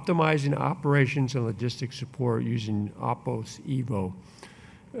is optimizing operations and logistics support using Opos Evo.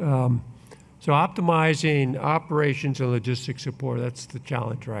 So optimizing operations and logistics support, that's the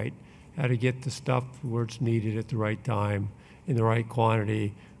challenge, right? How to get the stuff where it's needed at the right time, in the right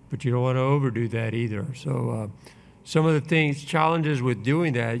quantity, but you don't want to overdo that either. So some of the challenges with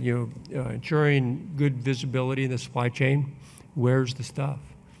doing that, ensuring good visibility in the supply chain. Where's the stuff?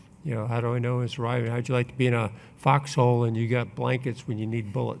 How do I know it's arriving? How'd you like to be in a foxhole and you got blankets when you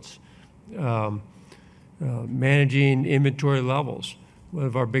need bullets? Managing inventory levels. One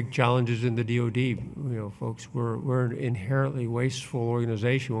of our big challenges in the DoD, folks, we're an inherently wasteful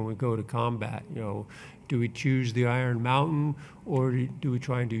organization when we go to combat. Do we choose the Iron Mountain or do we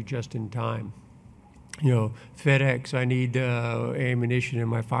try and do just in time? FedEx, I need ammunition in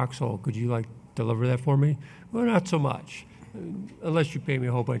my foxhole. Could you deliver that for me? Well, not so much, unless you pay me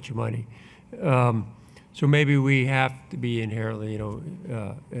a whole bunch of money. So maybe we have to be inherently,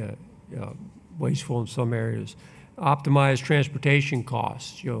 wasteful in some areas. Optimize transportation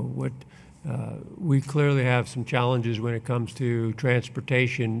costs. We clearly have some challenges when it comes to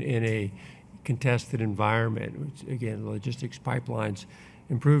transportation in a contested environment, which, again, logistics pipelines.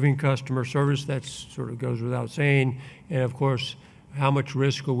 Improving customer service, that sort of goes without saying. And of course, how much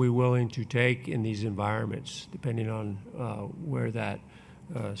risk are we willing to take in these environments, depending on where that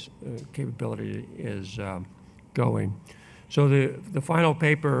capability is going. So the final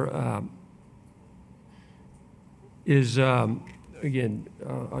paper is, again,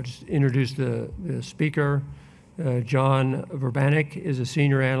 I'll just introduce the speaker. John Verbanick is a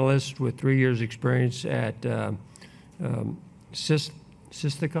senior analyst with 3 years experience at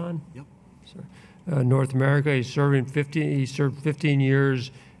Systecon? Yep. North America. He served 15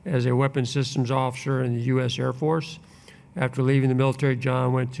 years as a weapons systems officer in the U.S. Air Force. After leaving the military,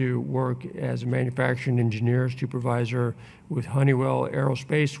 John went to work as a manufacturing engineer supervisor with Honeywell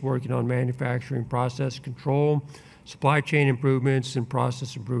Aerospace, working on manufacturing process control, supply chain improvements, and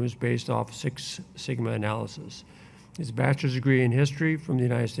process improvements based off Six Sigma analysis. His bachelor's degree in history from the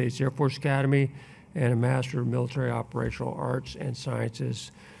United States Air Force Academy and a Master of Military Operational Arts and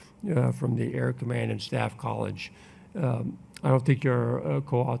Sciences from the Air Command and Staff College. I don't think your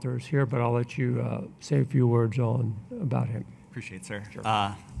co-author is here, but I'll let you say a few words about him. Appreciate it, sir. Sure.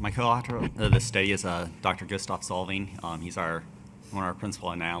 My co-author of this study is Dr. Gustaf Solveling. He's one of our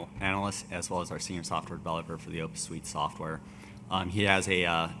principal analysts, as well as our senior software developer for the Opus Suite software. He has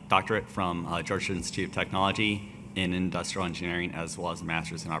a doctorate from Georgia Institute of Technology in industrial engineering, as well as a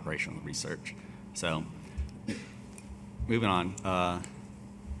master's in operational research. So, moving on.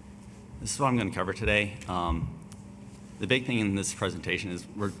 This is what I'm going to cover today. The big thing in this presentation is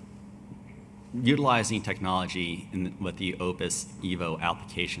we're utilizing technology with the Opus Evo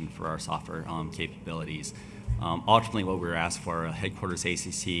application for our software capabilities. Ultimately, what we were asked for, headquarters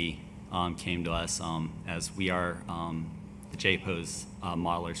ACC came to us as we are the JPOS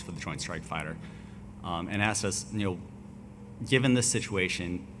modelers for the Joint Strike Fighter, and asked us, given this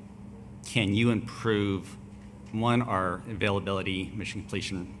situation, can you improve, one, our availability, mission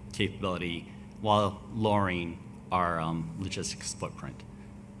completion capability, while lowering our logistics footprint?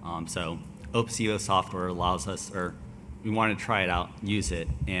 So Opus Evo software allows us, or we want to try it out, use it,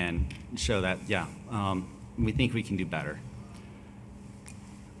 and show that, yeah, we think we can do better.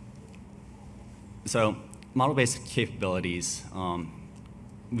 So model-based capabilities,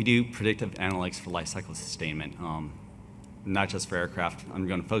 we do predictive analytics for lifecycle sustainment, not just for aircraft. I'm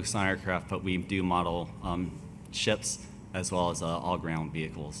going to focus on aircraft, but we do model ships as well as all ground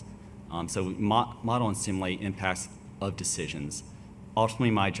vehicles. So we model and simulate impacts of decisions. Ultimately,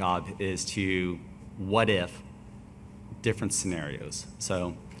 my job is to what if different scenarios.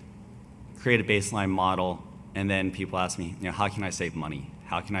 So create a baseline model, and then people ask me, how can I save money?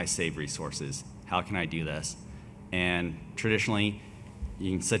 How can I save resources? How can I do this? And traditionally,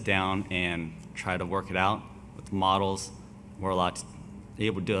 you can sit down and try to work it out. With models, we're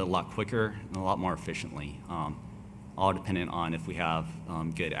able to do it a lot quicker and a lot more efficiently, all dependent on if we have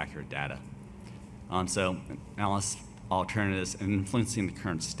good, accurate data. So analysis alternatives and influencing the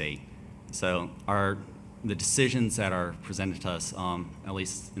current state. So the decisions that are presented to us, at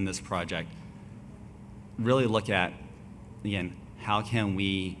least in this project, really look at, again, how can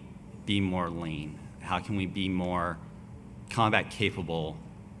we be more lean? How can we be more combat capable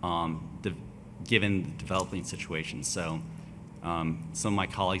given the developing situations? So some of my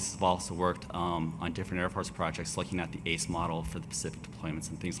colleagues have also worked on different Air Force projects looking at the ACE model for the Pacific deployments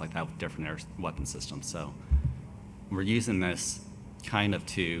and things like that with different air weapon systems. So we're using this kind of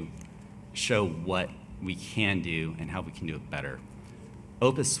to show what we can do and how we can do it better.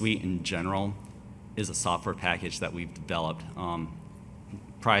 Opus Suite in general is a software package that we've developed,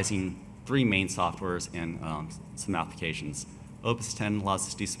 comprising 3 main softwares and some applications. Opus 10 allows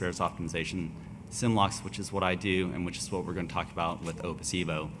us to do spares optimization. Simlox, which is what I do and which is what we're going to talk about with Opus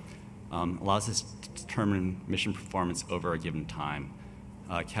Evo, allows us to determine mission performance over a given time.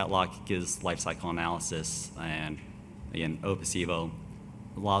 Catalog gives lifecycle analysis, and again, Opus Evo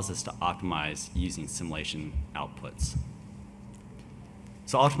allows us to optimize using simulation outputs.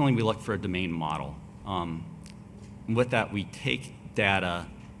 So ultimately, we look for a domain model. With that, we take data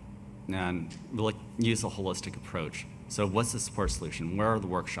and we use a holistic approach. So what's the support solution? Where are the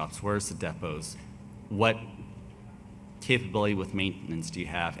workshops? Where's the depots? What capability with maintenance do you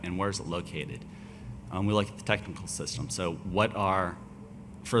have, and where is it located? We look at the technical system. So what are,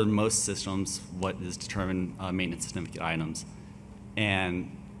 for most systems, what is determined maintenance significant items,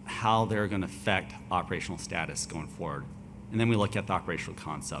 and how they're going to affect operational status going forward. And then we look at the operational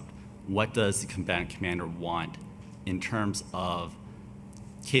concept. What does the commander want in terms of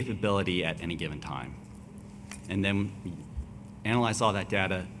capability at any given time? And then we analyze all that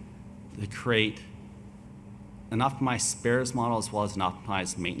data to create an optimized spares model as well as an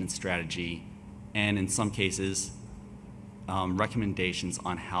optimized maintenance strategy, and in some cases, recommendations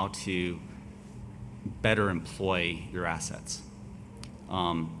on how to better employ your assets.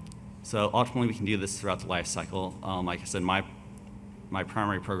 So ultimately, we can do this throughout the life cycle. Like I said, my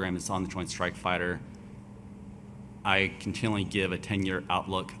primary program is on the Joint Strike Fighter. I continually give a 10-year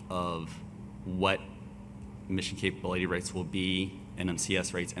outlook of what mission capability rates will be,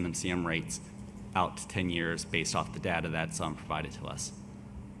 NMCS rates, NMCM rates, out to 10 years based off the data that's provided to us.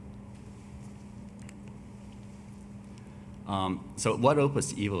 So what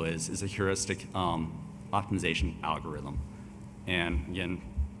Opus Evo is a heuristic optimization algorithm. And again,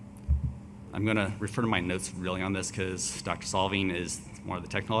 I'm going to refer to my notes really on this because Dr. Solveling is more of the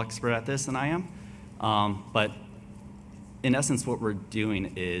technical expert at this than I am. But in essence, what we're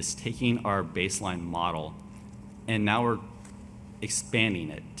doing is taking our baseline model and now we're expanding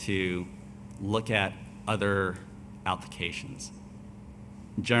it to look at other applications.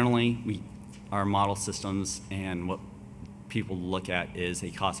 Generally, our model systems and what people look at is a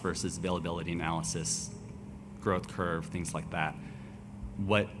cost versus availability analysis, growth curve, things like that.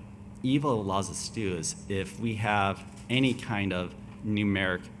 What Evo allows us to do is if we have any kind of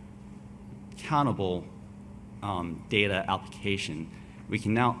numeric countable data application, we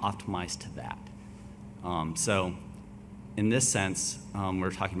can now optimize to that. So in this sense,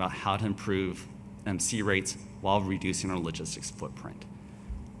 we're talking about how to improve MC rates while reducing our logistics footprint.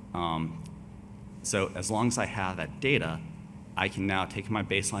 So as long as I have that data, I can now take my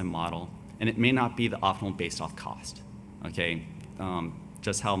baseline model, and it may not be the optimal based off cost, okay?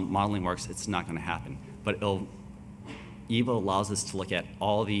 Just how modeling works, it's not gonna happen. But Evo allows us to look at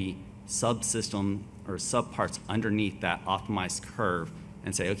all the subsystem or subparts underneath that optimized curve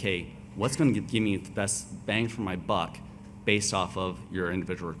and say, okay, what's gonna give me the best bang for my buck based off of your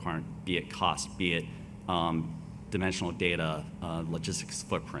individual requirement, be it cost, be it dimensional data, logistics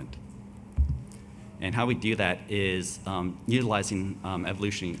footprint. And how we do that is utilizing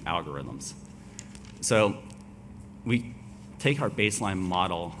evolutionary algorithms. So we take our baseline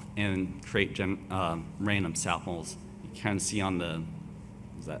model and create random samples. You kind of see on the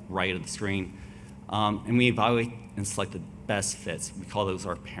right of the screen. And we evaluate and select the best fits. We call those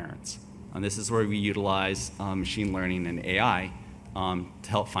our parents. And this is where we utilize machine learning and AI to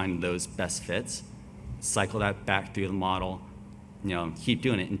help find those best fits, cycle that back through the model, keep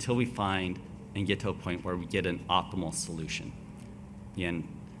doing it until we find and get to a point where we get an optimal solution. And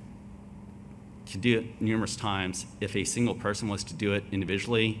to do it numerous times, if a single person was to do it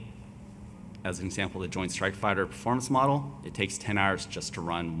individually, as an example, the Joint Strike Fighter performance model, it takes 10 hours just to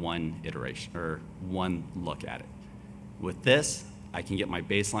run one iteration or one look at it. With this, I can get my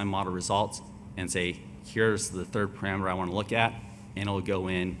baseline model results and say, here's the third parameter I want to look at, and it'll go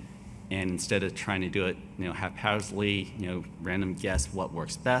in, and instead of trying to do it, haphazardly, random guess what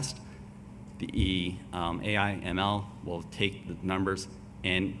works best, the AI ML will take the numbers,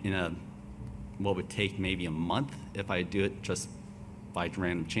 and in what would take maybe a month if I do it just by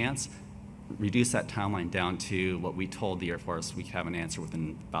random chance, reduce that timeline down to what we told the Air Force we could have an answer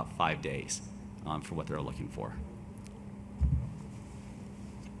within about 5 days for what they're looking for.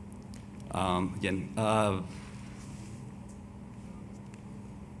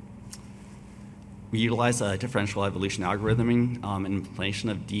 We utilize a differential evolution algorithming and implementation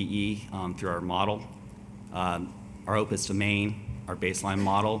of DE through our model. Our Opus domain, our baseline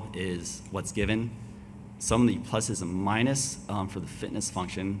model is what's given. Some of the pluses and minus for the fitness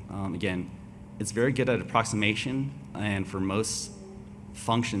function. Again, it's very good at approximation, and for most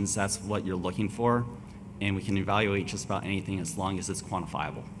functions, that's what you're looking for, and we can evaluate just about anything as long as it's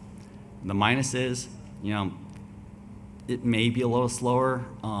quantifiable. The minus is, it may be a little slower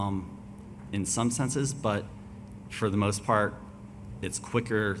in some senses, but for the most part, it's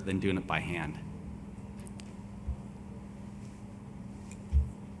quicker than doing it by hand.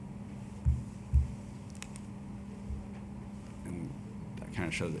 And that kind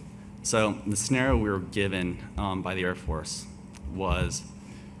of shows it. So the scenario we were given by the Air Force was,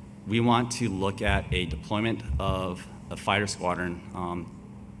 we want to look at a deployment of a fighter squadron.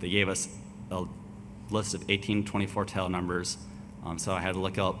 They gave us a list of 18 to 24 tail numbers. So I had to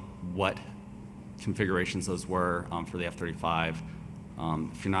look up what configurations those were for the F-35.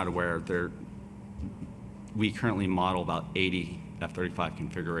 If you're not aware, we currently model about 80 F-35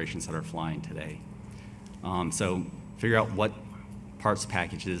 configurations that are flying today. So figure out what parts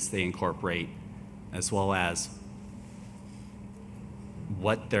packages they incorporate, as well as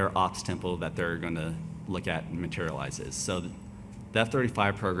what their ops tempo that they're going to look at and materialize is. So the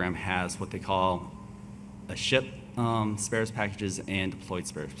F-35 program has what they call a ship spares packages and deployed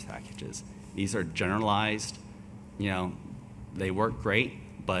spares packages. These are generalized, they work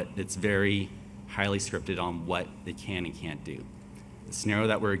great, but it's very highly scripted on what they can and can't do. The scenario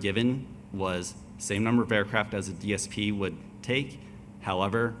that we were given was same number of aircraft as a DSP would take.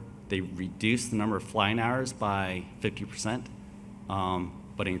 However, they reduced the number of flying hours by 50%,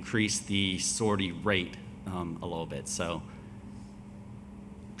 but increased the sortie rate a little bit. So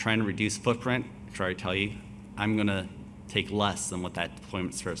trying to reduce footprint, try to tell you, I'm going to take less than what that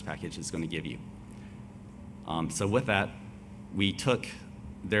deployment spares package is going to give you. So with that, we took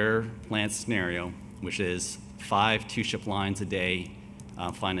their planned scenario, which is 5 two-ship lines a day,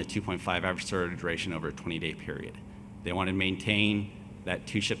 flying a 2.5 average sortie duration over a 20-day period. They want to maintain that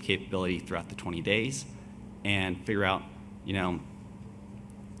two-ship capability throughout the 20 days and figure out,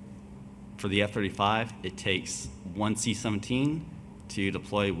 for the F-35, it takes 1 C-17 to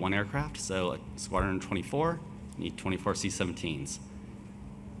deploy 1 aircraft, so a squadron of 24, you need 24 C-17s.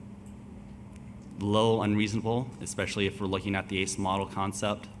 Low unreasonable, especially if we're looking at the ACE model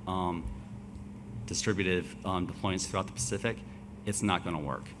concept, distributive deployments throughout the Pacific, it's not going to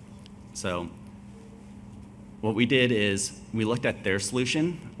work. So what we did is we looked at their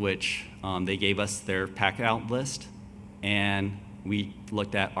solution, which they gave us their packet out list, and we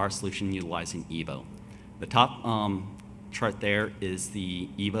looked at our solution utilizing EVO. The top chart there is the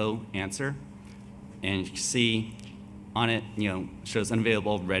EVO answer, and you can see on it, shows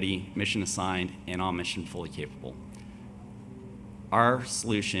unavailable, ready, mission assigned, and on mission fully capable. Our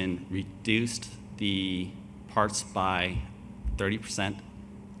solution reduced the parts by 30%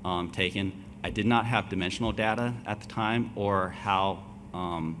 taken. I did not have dimensional data at the time or how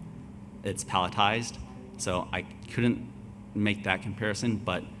it's palletized, so I couldn't make that comparison,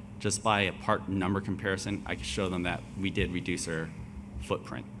 but just by a part number comparison, I could show them that we did reduce our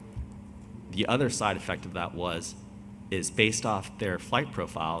footprint. The other side effect of that is based off their flight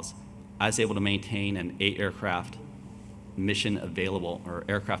profiles, I was able to maintain an 8 aircraft mission available or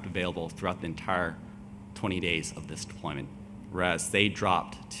aircraft available throughout the entire 20 days of this deployment, whereas they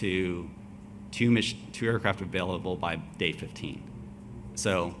dropped to 2 aircraft available by day 15.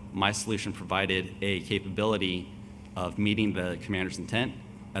 So my solution provided a capability of meeting the commander's intent,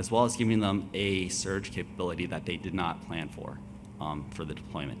 as well as giving them a surge capability that they did not plan for the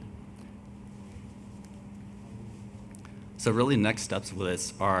deployment. So really the next steps with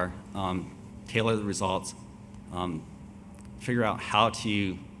this are tailor the results, figure out how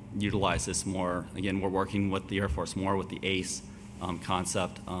to utilize this more. Again, we're working with the Air Force more with the ACE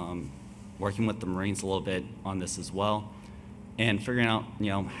concept, working with the Marines a little bit on this as well, and figuring out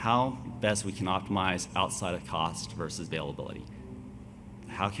how best we can optimize outside of cost versus availability.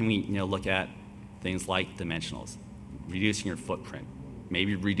 How can we look at things like dimensionals, reducing your footprint,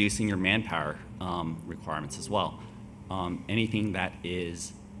 maybe reducing your manpower requirements as well. Anything that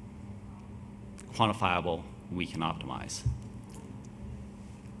is quantifiable, we can optimize.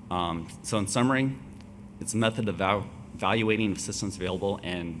 So in summary, it's a method of evaluating systems available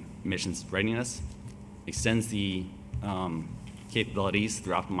and missions readiness, extends the capabilities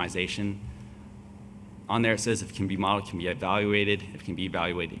through optimization. On there it says if it can be modeled, it can be evaluated. If it can be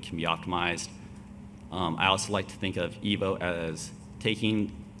evaluated, it can be optimized. I also like to think of EVO as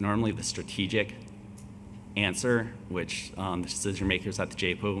taking normally the strategic answer, which the decision makers at the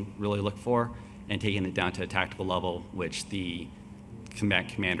JPO really look for, and taking it down to a tactical level, which the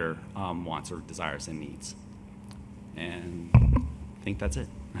commander wants or desires and needs. And I think that's it.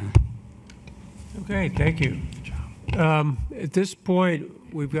 Okay, thank you. At this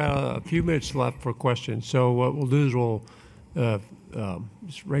point, we've got a few minutes left for questions. So what we'll do is we'll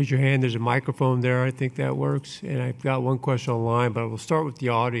just raise your hand. There's a microphone there. I think that works. And I've got one question online, but we'll start with the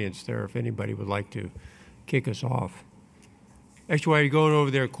audience there if anybody would like to kick us off. Actually, while you're going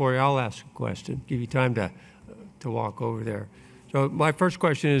over there, Corey, I'll ask a question. Give you time to walk over there. So my first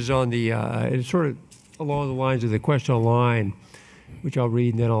question is on the, it's sort of along the lines of the question online, which I'll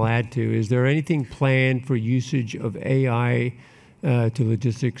read and then I'll add to. Is there anything planned for usage of AI to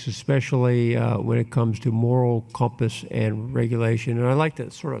logistics, especially when it comes to moral compass and regulation? And I'd like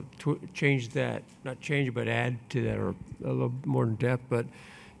to sort of change that, not change it, but add to that, or a little more in depth. But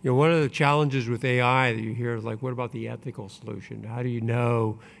one of the challenges with AI that you hear is like, what about the ethical solution? How do you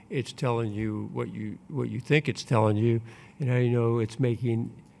know it's telling you what you think it's telling you, and how do you know it's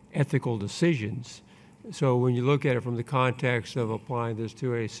making ethical decisions? So when you look at it from the context of applying this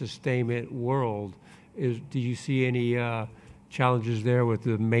to a sustainment world, do you see any challenges there with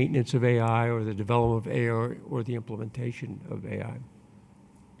the maintenance of AI or the development of AI or the implementation of AI?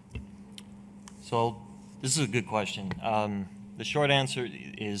 So this is a good question. The short answer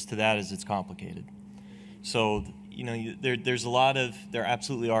is to that is it's complicated. So there's a lot of, there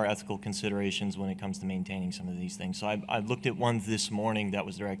absolutely are ethical considerations when it comes to maintaining some of these things. So I looked at one this morning that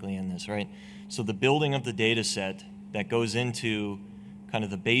was directly in this, right? So the building of the data set that goes into kind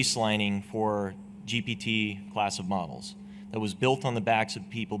of the baselining for GPT class of models that was built on the backs of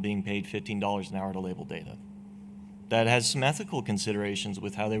people being paid $15 an hour to label data. That has some ethical considerations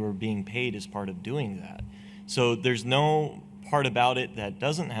with how they were being paid as part of doing that. So there's no part about it that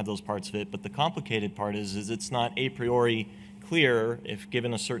doesn't have those parts of it, but the complicated part is it's not a priori clear, if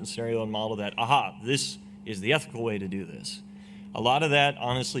given a certain scenario and model, that, aha, this is the ethical way to do this. A lot of that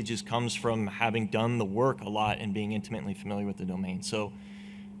honestly just comes from having done the work a lot and being intimately familiar with the domain. So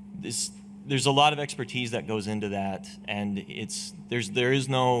there's a lot of expertise that goes into that, and there is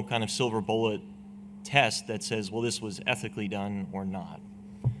no kind of silver bullet test that says, well, this was ethically done or not,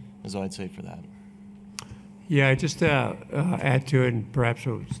 is what I'd say for that. Yeah, just to add to it and perhaps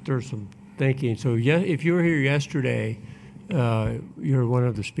stir some thinking. So if you were here yesterday, you heard one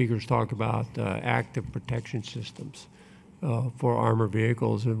of the speakers talk about active protection systems for armored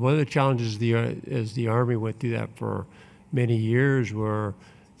vehicles. And one of the challenges as the Army went through that for many years were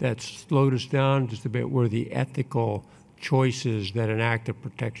that slowed us down just a bit, were the ethical choices that an active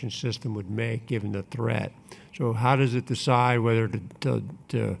protection system would make given the threat. So how does it decide whether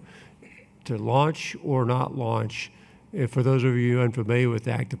to launch or not launch? For those of you unfamiliar with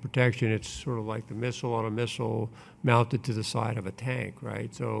active protection, it's sort of like the missile on a missile mounted to the side of a tank,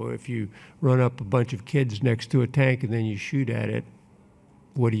 right? So if you run up a bunch of kids next to a tank and then you shoot at it,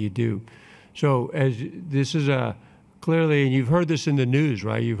 what do you do? So as this is clearly, and you've heard this in the news,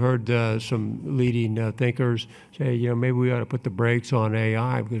 right? You've heard some leading thinkers say, maybe we ought to put the brakes on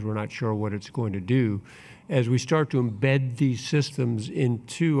AI because we're not sure what it's going to do. As we start to embed these systems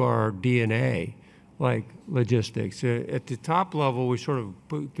into our DNA, like logistics. At the top level, we sort of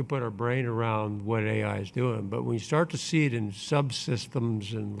can put our brain around what AI is doing, but when you start to see it in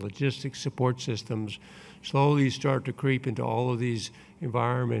subsystems and logistics support systems, slowly you start to creep into all of these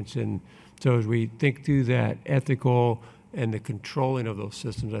environments. And so as we think through that ethical and the controlling of those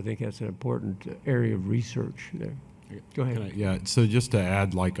systems, I think that's an important area of research there. Go ahead. Yeah, so just to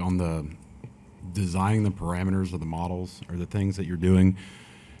add, like on the designing the parameters of the models or the things that you're doing,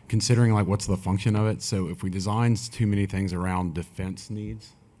 considering like what's the function of it. So if we design too many things around defense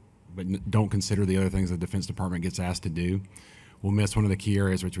needs, but don't consider the other things the Defense Department gets asked to do, we'll miss one of the key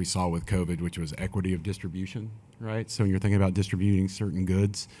areas which we saw with COVID, which was equity of distribution, right? So when you're thinking about distributing certain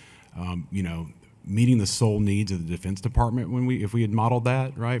goods, meeting the sole needs of the Defense Department if we had modeled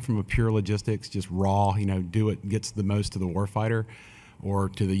that, right, from a pure logistics, just raw, do what gets the most to the warfighter or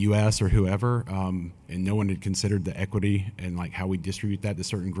to the U.S. or whoever, and no one had considered the equity and like how we distribute that to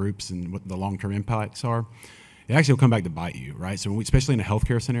certain groups and what the long-term impacts are, it actually will come back to bite you, right? So especially in a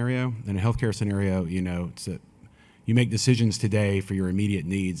healthcare scenario, you make decisions today for your immediate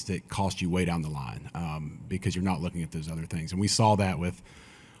needs that cost you way down the line because you're not looking at those other things. And we saw that with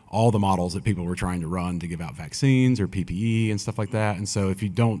all the models that people were trying to run to give out vaccines or PPE and stuff like that. And so if you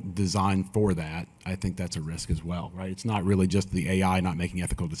don't design for that, I think that's a risk as well, right? It's not really just the AI not making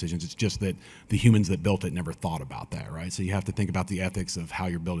ethical decisions. It's just that the humans that built it never thought about that, right? So you have to think about the ethics of how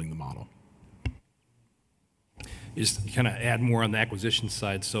you're building the model. Just kind of add more on the acquisition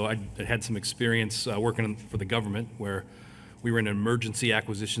side. So I had some experience working for the government where we were in an emergency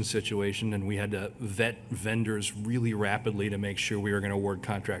acquisition situation and we had to vet vendors really rapidly to make sure we were going to award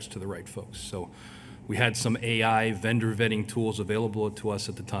contracts to the right folks. So we had some AI vendor vetting tools available to us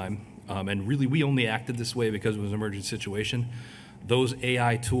at the time. And really we only acted this way because it was an emergency situation. Those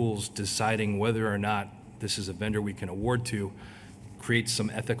AI tools deciding whether or not this is a vendor we can award to creates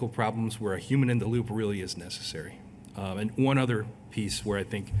some ethical problems where a human in the loop really is necessary. And one other piece where I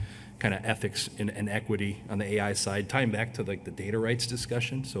think kind of ethics and equity on the AI side, tying back to like the data rights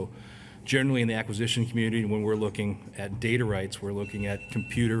discussion. So generally in the acquisition community, when we're looking at data rights, we're looking at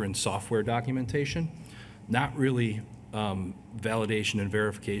computer and software documentation, not really validation and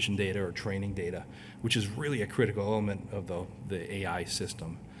verification data or training data, which is really a critical element of the AI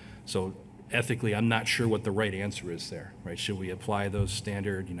system. So ethically, I'm not sure what the right answer is there, right? Should we apply those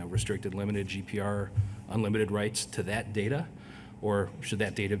standard, restricted, limited, GPR, unlimited rights to that data? Or should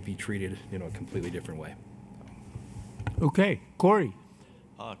that data be treated, a completely different way? Okay, Corey.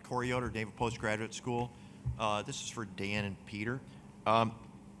 Corey Yoder, Naval Postgraduate School. This is for Dan and Peter.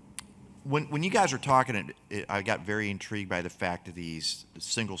 When you guys are talking, I got very intrigued by the fact of these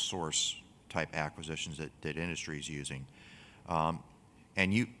single source type acquisitions that industry is using.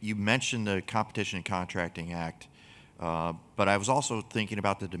 And you mentioned the Competition and Contracting Act, but I was also thinking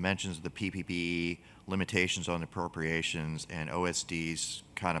about the dimensions of the PPP, limitations on appropriations, and OSD's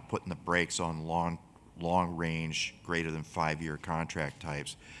kind of putting the brakes on long range, greater than 5-year contract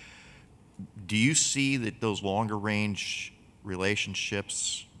types. Do you see that those longer range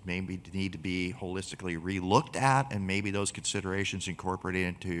relationships maybe need to be holistically relooked at, and maybe those considerations incorporated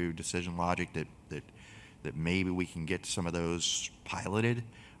into decision logic that maybe we can get some of those piloted?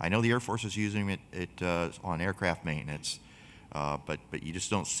 I know the Air Force is using it on aircraft maintenance, but you just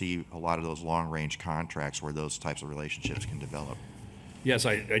don't see a lot of those long-range contracts where those types of relationships can develop. Yes,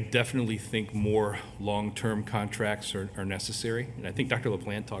 I definitely think more long-term contracts are necessary. And I think Dr.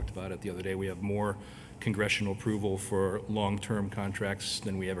 LaPlante talked about it the other day. We have more congressional approval for long-term contracts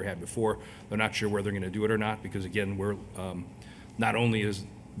than we ever had before. They're not sure whether they're going to do it or not, because again, we're not only are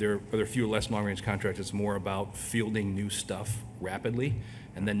there fewer less long-range contracts, it's more about fielding new stuff rapidly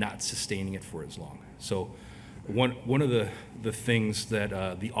and then not sustaining it for as long. So one of the things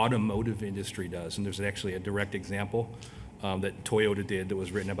that the automotive industry does, and there's actually a direct example that Toyota did that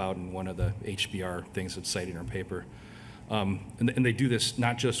was written about in one of the HBR things that's cited in our paper. And they do this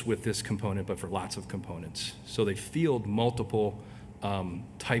not just with this component, but for lots of components. So they field multiple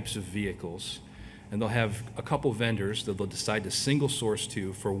types of vehicles, and they'll have a couple vendors that they'll decide to single source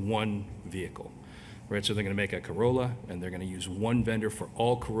to for one vehicle, right? So they're going to make a Corolla, and they're going to use one vendor for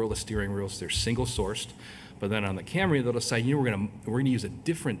all Corolla steering wheels. They're single sourced, but then on the Camry, they'll decide, we're going to use a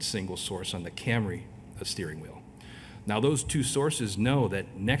different single source on the Camry steering wheel. Now, those two sources know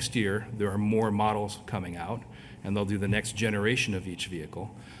that next year there are more models coming out, and they'll do the next generation of each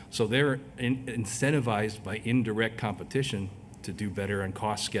vehicle. So they're incentivized by indirect competition to do better on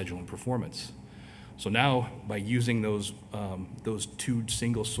cost, schedule, and performance. So now, by using those two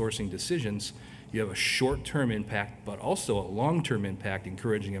single sourcing decisions, you have a short-term impact, but also a long-term impact,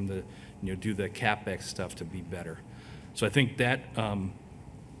 encouraging them to do the CapEx stuff to be better. So I think that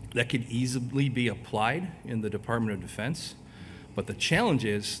that could easily be applied in the Department of Defense. But the challenge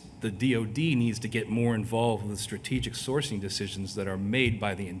is the DoD needs to get more involved with the strategic sourcing decisions that are made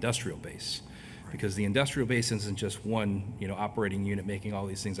by the industrial base. Because the industrial base isn't just one operating unit making all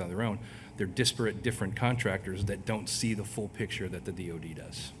these things on their own. They're disparate, different contractors that don't see the full picture that the DoD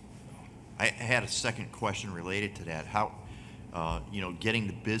does. I had a second question related to that. How, getting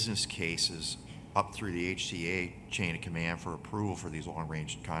the business cases up through the HCA chain of command for approval for these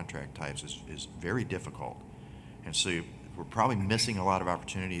long-range contract types is very difficult. And so we're probably missing a lot of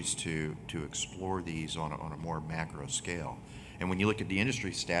opportunities to explore these on a more macro scale. And when you look at the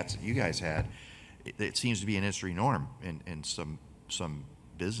industry stats that you guys had, it seems to be an industry norm in some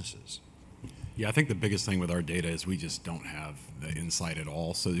businesses. Yeah, I think the biggest thing with our data is we just don't have the insight at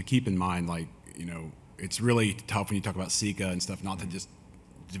all. So to keep in mind, it's really tough when you talk about SECA and stuff, not to just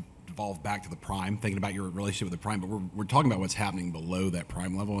devolve back to the prime, thinking about your relationship with the prime, but we're talking about what's happening below that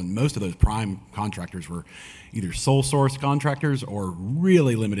prime level, and most of those prime contractors were either sole source contractors or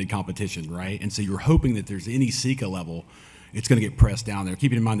really limited competition, right? And so you're hoping that there's any SECA level, it's going to get pressed down there.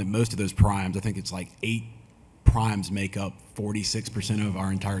 Keeping in mind that most of those primes, I think it's like 8 primes make up 46% of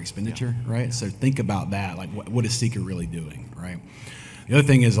our entire expenditure, right? Yeah. So think about that, like what is SECA really doing, right? The other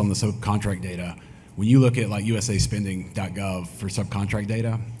thing is on the subcontract data, when you look at like usaspending.gov for subcontract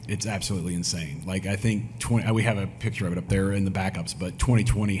data, it's absolutely insane. Like I think we have a picture of it up there in the backups, but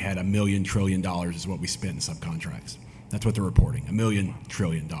 2020 had $1 million trillion is what we spent in subcontracts. That's what they're reporting, $1 million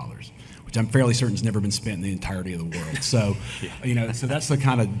trillion, which I'm fairly certain has never been spent in the entirety of the world. So, so that's the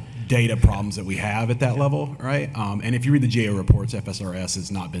kind of data problems that we have at that level, right? And if you read the GAO reports, FSRS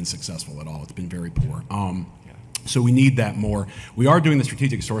has not been successful at all. It's been very poor. So we need that more. We are doing the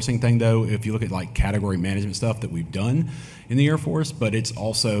strategic sourcing thing, though, if you look at like category management stuff that we've done in the Air Force, but it's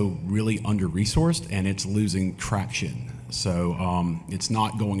also really under-resourced and it's losing traction. So it's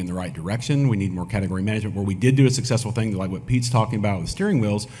not going in the right direction. We need more category management. Where we did do a successful thing, like what Pete's talking about with steering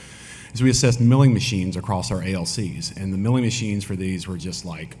wheels, is we assessed milling machines across our ALCs, and the milling machines for these were just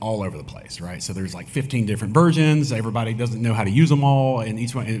like all over the place, right? So there's like 15 different versions. Everybody doesn't know how to use them all, and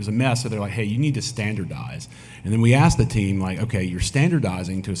each one, it was a mess. So they're like, hey, you need to standardize. And then we asked the team, like, okay, you're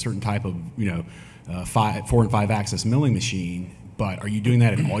standardizing to a certain type of, 4 and 5 axis milling machine, but are you doing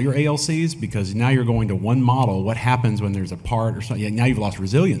that in all your ALCs? Because now you're going to one model. What happens when there's a part or something? Yeah, now you've lost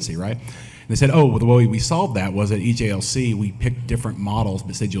resiliency, right? And they said, oh, well, the way we solved that was at each ALC, we picked different models,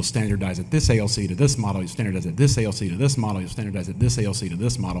 but said you'll standardize at this ALC to this model, you'll standardize at this ALC to this model, you'll standardize at this ALC to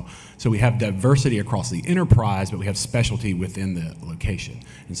this model. So we have diversity across the enterprise, but we have specialty within the location.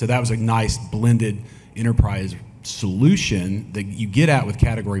 And so that was a nice blended enterprise solution that you get at with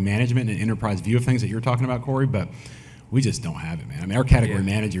category management and enterprise view of things that you're talking about, Corey, but we just don't have it, man. I mean, our category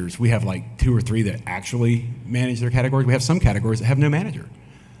managers, we have like 2 or 3 that actually manage their categories. We have some categories that have no manager.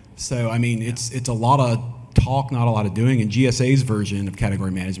 So, I mean, it's a lot of talk, not a lot of doing, and GSA's version of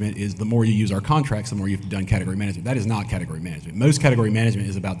category management is the more you use our contracts, the more you've done category management. That is not category management. Most category management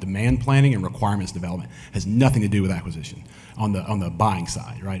is about demand planning and requirements development. It has nothing to do with acquisition on the buying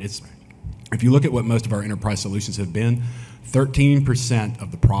side, right? If you look at what most of our enterprise solutions have been, 13%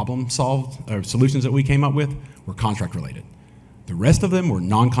 of the problem solved, or solutions that we came up with were contract related. The rest of them were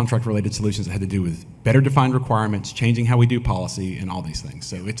non-contract related solutions that had to do with better defined requirements, changing how we do policy, and all these things.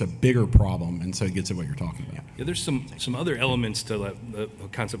 So it's a bigger problem, and so it gets at what you're talking about. Yeah, there's some other elements to the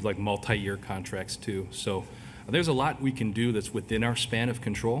concept like multi-year contracts too. So there's a lot we can do that's within our span of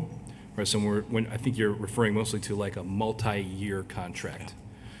control. Right, so when I think you're referring mostly to like a multi-year contract.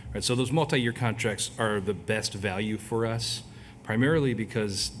 Right, so those multi-year contracts are the best value for us, primarily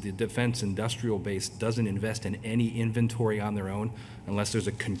because the defense industrial base doesn't invest in any inventory on their own unless there's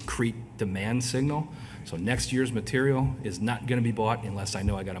a concrete demand signal. So next year's material is not going to be bought unless I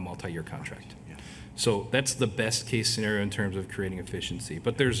know I got a multi-year contract. So that's the best case scenario in terms of creating efficiency.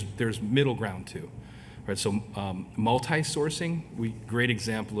 But there's middle ground too. Right, so multi-sourcing, great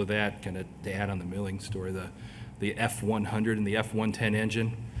example of that, kind of to add on the milling story, the F100 and the F110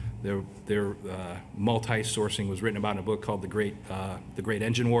 engine. Their multi-sourcing was written about in a book called The Great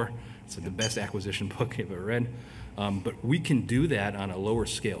Engine War. It's like the best acquisition book I've ever read. But we can do that on a lower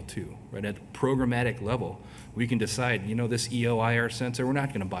scale too, right? At the programmatic level, we can decide, this EO/IR sensor, we're not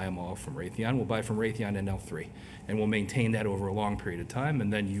going to buy them all from Raytheon. We'll buy from Raytheon and L3, and we'll maintain that over a long period of time.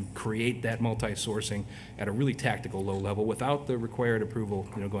 And then you create that multi-sourcing at a really tactical low level without the required approval,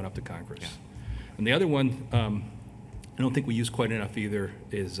 going up to Congress. Yeah. And the other one, I don't think we use quite enough either,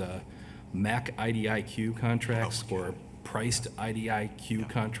 is MAC IDIQ contracts or priced IDIQ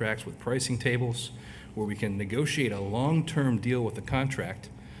contracts with pricing tables, where we can negotiate a long-term deal with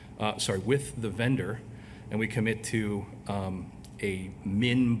the with the vendor, and we commit to a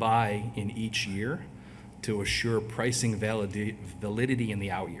min buy in each year to assure pricing validity in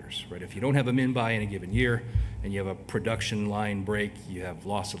the out years, right? If you don't have a min buy in a given year and you have a production line break, you have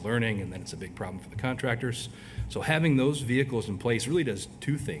loss of learning, and then it's a big problem for the contractors. So having those vehicles in place really does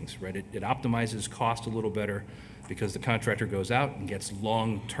 2 things, right? It optimizes cost a little better because the contractor goes out and gets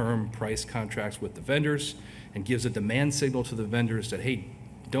long-term price contracts with the vendors and gives a demand signal to the vendors that, hey,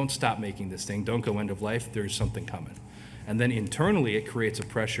 don't stop making this thing, don't go end of life, there's something coming. And then internally it creates a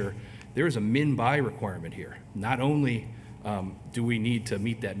pressure. There is a min buy requirement here. Not only do we need to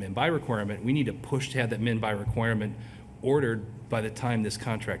meet that min buy requirement, we need to push to have that min buy requirement ordered by the time this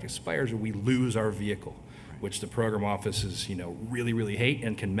contract expires, or we lose our vehicle, which the program offices, really, really hate,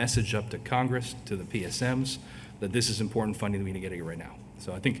 and can message up to Congress, to the PSMs, that this is important funding that we need to get here right now.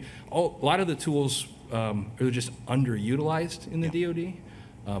 So I think a lot of the tools are just underutilized in the DoD,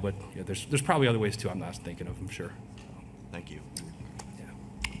 but there's probably other ways too. I'm not thinking of, I'm sure. Thank you.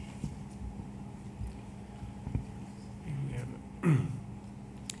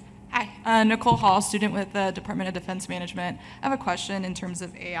 Hi, Nicole Hall, student with the Department of Defense Management. I have a question in terms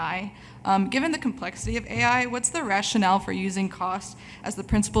of AI. Given the complexity of AI, what's the rationale for using cost as the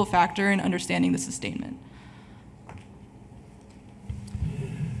principal factor in understanding the sustainment?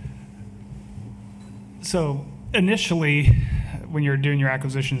 So initially, when you're doing your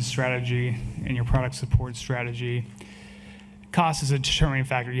acquisition strategy and your product support strategy, cost is a determining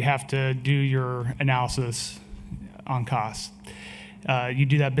factor. You have to do your analysis on cost. You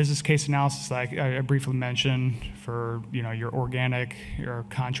do that business case analysis like I briefly mentioned for your organic, your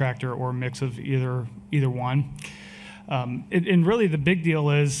contractor, or a mix of either one. And really the big deal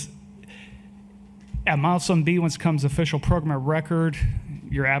is at milestone B, once it comes official program of record,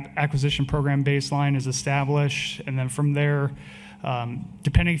 your acquisition program baseline is established, and then from there,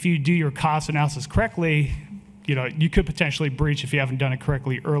 depending if you do your cost analysis correctly, you could potentially breach if you haven't done it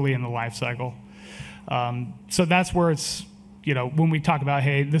correctly early in the life cycle. So that's where it's when we talk about,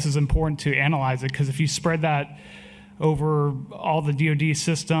 hey, this is important to analyze it, because if you spread that over all the DoD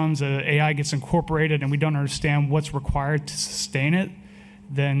systems, AI gets incorporated, and we don't understand what's required to sustain it,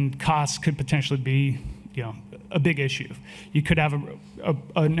 then costs could potentially be, a big issue. You could have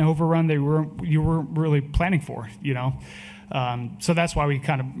an overrun that you weren't really planning for, So that's why we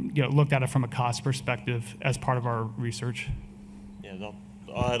kind of, looked at it from a cost perspective as part of our research. Yeah,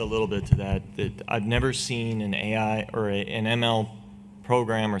 I'll add a little bit to that I've never seen an AI or an ML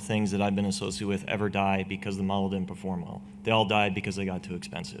program or things that I've been associated with ever die because the model didn't perform well. They all died because they got too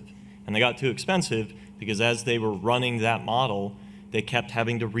expensive. And they got too expensive because as they were running that model, they kept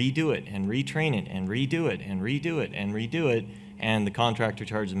having to redo it and retrain it and redo it and redo it and redo it, and the contractor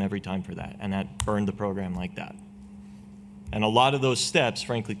charged them every time for that, and that burned the program like that. And a lot of those steps,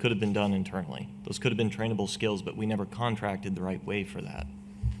 frankly, could have been done internally. Those could have been trainable skills, but we never contracted the right way for that.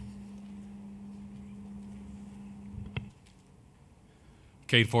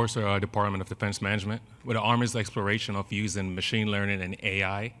 Kate Forster, Department of Defense Management. With the Army's exploration of using machine learning and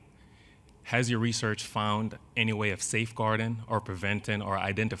AI, has your research found any way of safeguarding or preventing or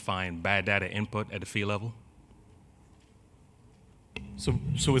identifying bad data input at the field level?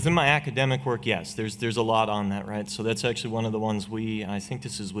 So within my academic work, yes, there's a lot on that, right? So that's actually one of the ones I think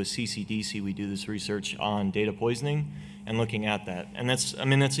this is with CCDC, we do this research on data poisoning and looking at that. And that's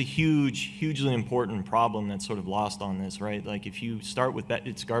a hugely important problem that's sort of lost on this, right? Like if you start with that,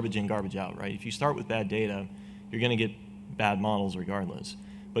 it's garbage in, garbage out, right? If you start with bad data, you're gonna get bad models regardless.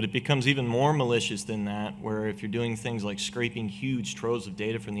 But it becomes even more malicious than that, where if you're doing things like scraping huge troves of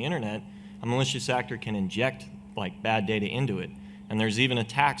data from the internet, a malicious actor can inject like bad data into it. And there's even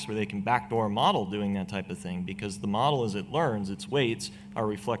attacks where they can backdoor a model doing that type of thing, because the model, as it learns, its weights are a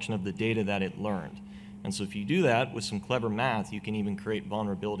reflection of the data that it learned. And so if you do that with some clever math, you can even create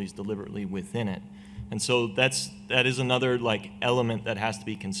vulnerabilities deliberately within it. And so that is another like element that has to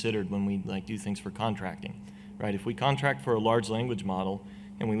be considered when we like do things for contracting, right? If we contract for a large language model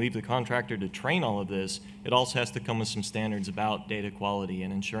and we leave the contractor to train all of this, it also has to come with some standards about data quality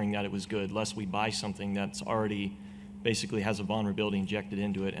and ensuring that it was good, lest we buy something that's already basically has a vulnerability injected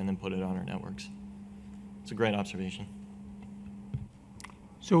into it and then put it on our networks. It's a great observation.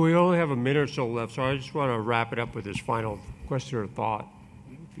 So we only have a minute or so left, so I just want to wrap it up with this final question or thought.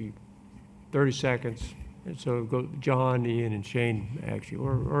 30 seconds. And so go John, Iain, and Shane, actually,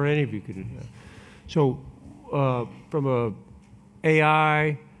 or any of you could do that. So from a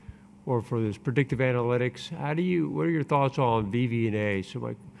AI or for this predictive analytics, what are your thoughts on VV&A?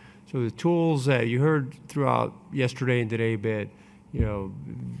 So the tools that you heard throughout yesterday and today a bit,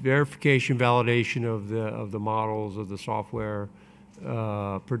 verification, validation of the models, of the software,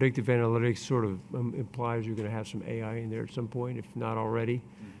 predictive analytics sort of implies you're going to have some AI in there at some point, if not already.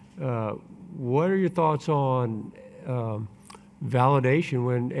 What are your thoughts on validation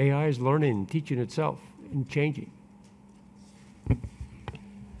when AI is learning and teaching itself and changing?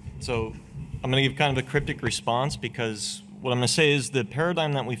 So I'm going to give kind of a cryptic response, because what I'm going to say is the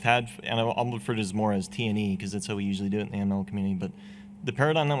paradigm that we've had, and I'll refer to it as more as T&E because that's how we usually do it in the ML community, but the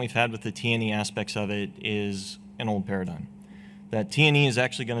paradigm that we've had with the T&E aspects of it is an old paradigm. That T&E is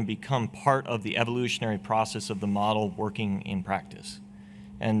actually going to become part of the evolutionary process of the model working in practice.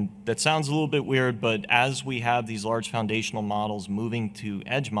 And that sounds a little bit weird, but as we have these large foundational models moving to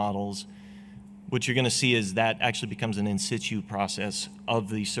edge models, what you're going to see is that actually becomes an in situ process of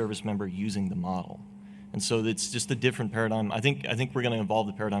the service member using the model. And so it's just a different paradigm. I think we're going to evolve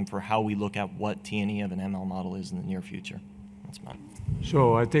the paradigm for how we look at what T&E of an ML model is in the near future. That's mine.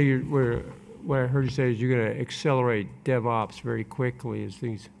 So I think what I heard you say is you're going to accelerate DevOps very quickly as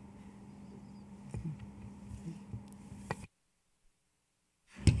things.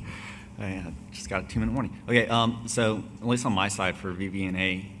 I just got a 2-minute warning. Okay, so at least on my side for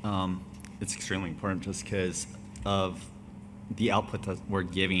VV&A, it's extremely important just because of the output that we're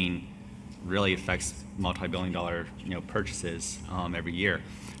giving really affects multi-billion-dollar purchases every year.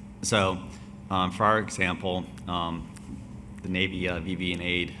 So for our example, the Navy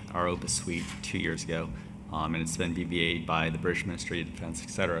VV&A'd our Opus suite 2 years ago, and it's been VV&A'd by the British Ministry of Defense, et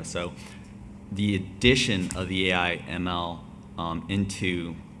cetera. So the addition of the AI ML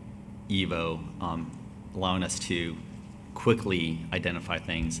into EVO, allowing us to quickly identify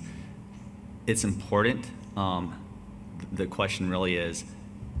things, it's important. The question really is,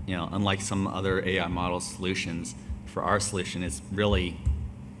 unlike some other AI model solutions, for our solution, it's really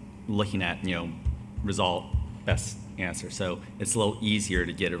looking at, result, best answer. So it's a little easier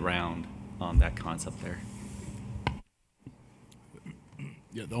to get around that concept there.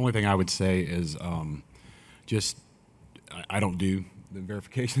 Yeah, the only thing I would say is I don't do the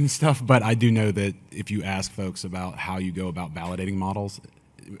verification stuff, but I do know that if you ask folks about how you go about validating models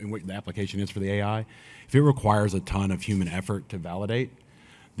and what the application is for the AI, if it requires a ton of human effort to validate,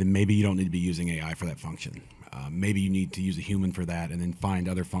 then maybe you don't need to be using AI for that function. Maybe you need to use a human for that and then find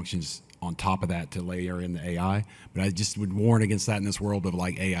other functions on top of that to layer in the AI. But I just would warn against that in this world of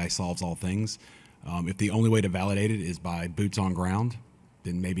like AI solves all things. If the only way to validate it is by boots on ground,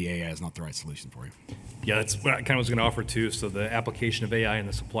 then maybe AI is not the right solution for you. Yeah, that's what I kind of was going to offer too. So the application of AI in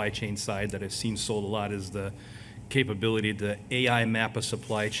the supply chain side that I've seen sold a lot is the capability to AI map a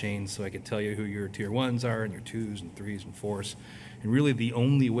supply chain so I could tell you who your tier 1s are and your 2s and 3s and 4s. And really the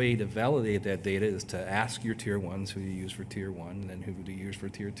only way to validate that data is to ask your tier 1s who you use for tier 1, and then who do you use for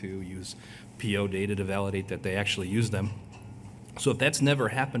tier 2, use PO data to validate that they actually use them. So if that's never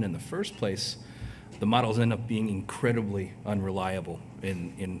happened in the first place, the models end up being incredibly unreliable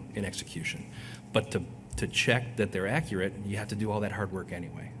in execution. But to check that they're accurate, you have to do all that hard work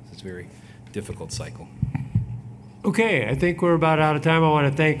anyway. It's a very difficult cycle. Okay, I think we're about out of time. I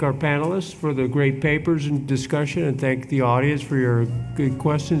want to thank our panelists for the great papers and discussion, and thank the audience for your good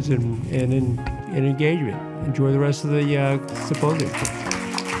questions and engagement. Enjoy the rest of the symposium.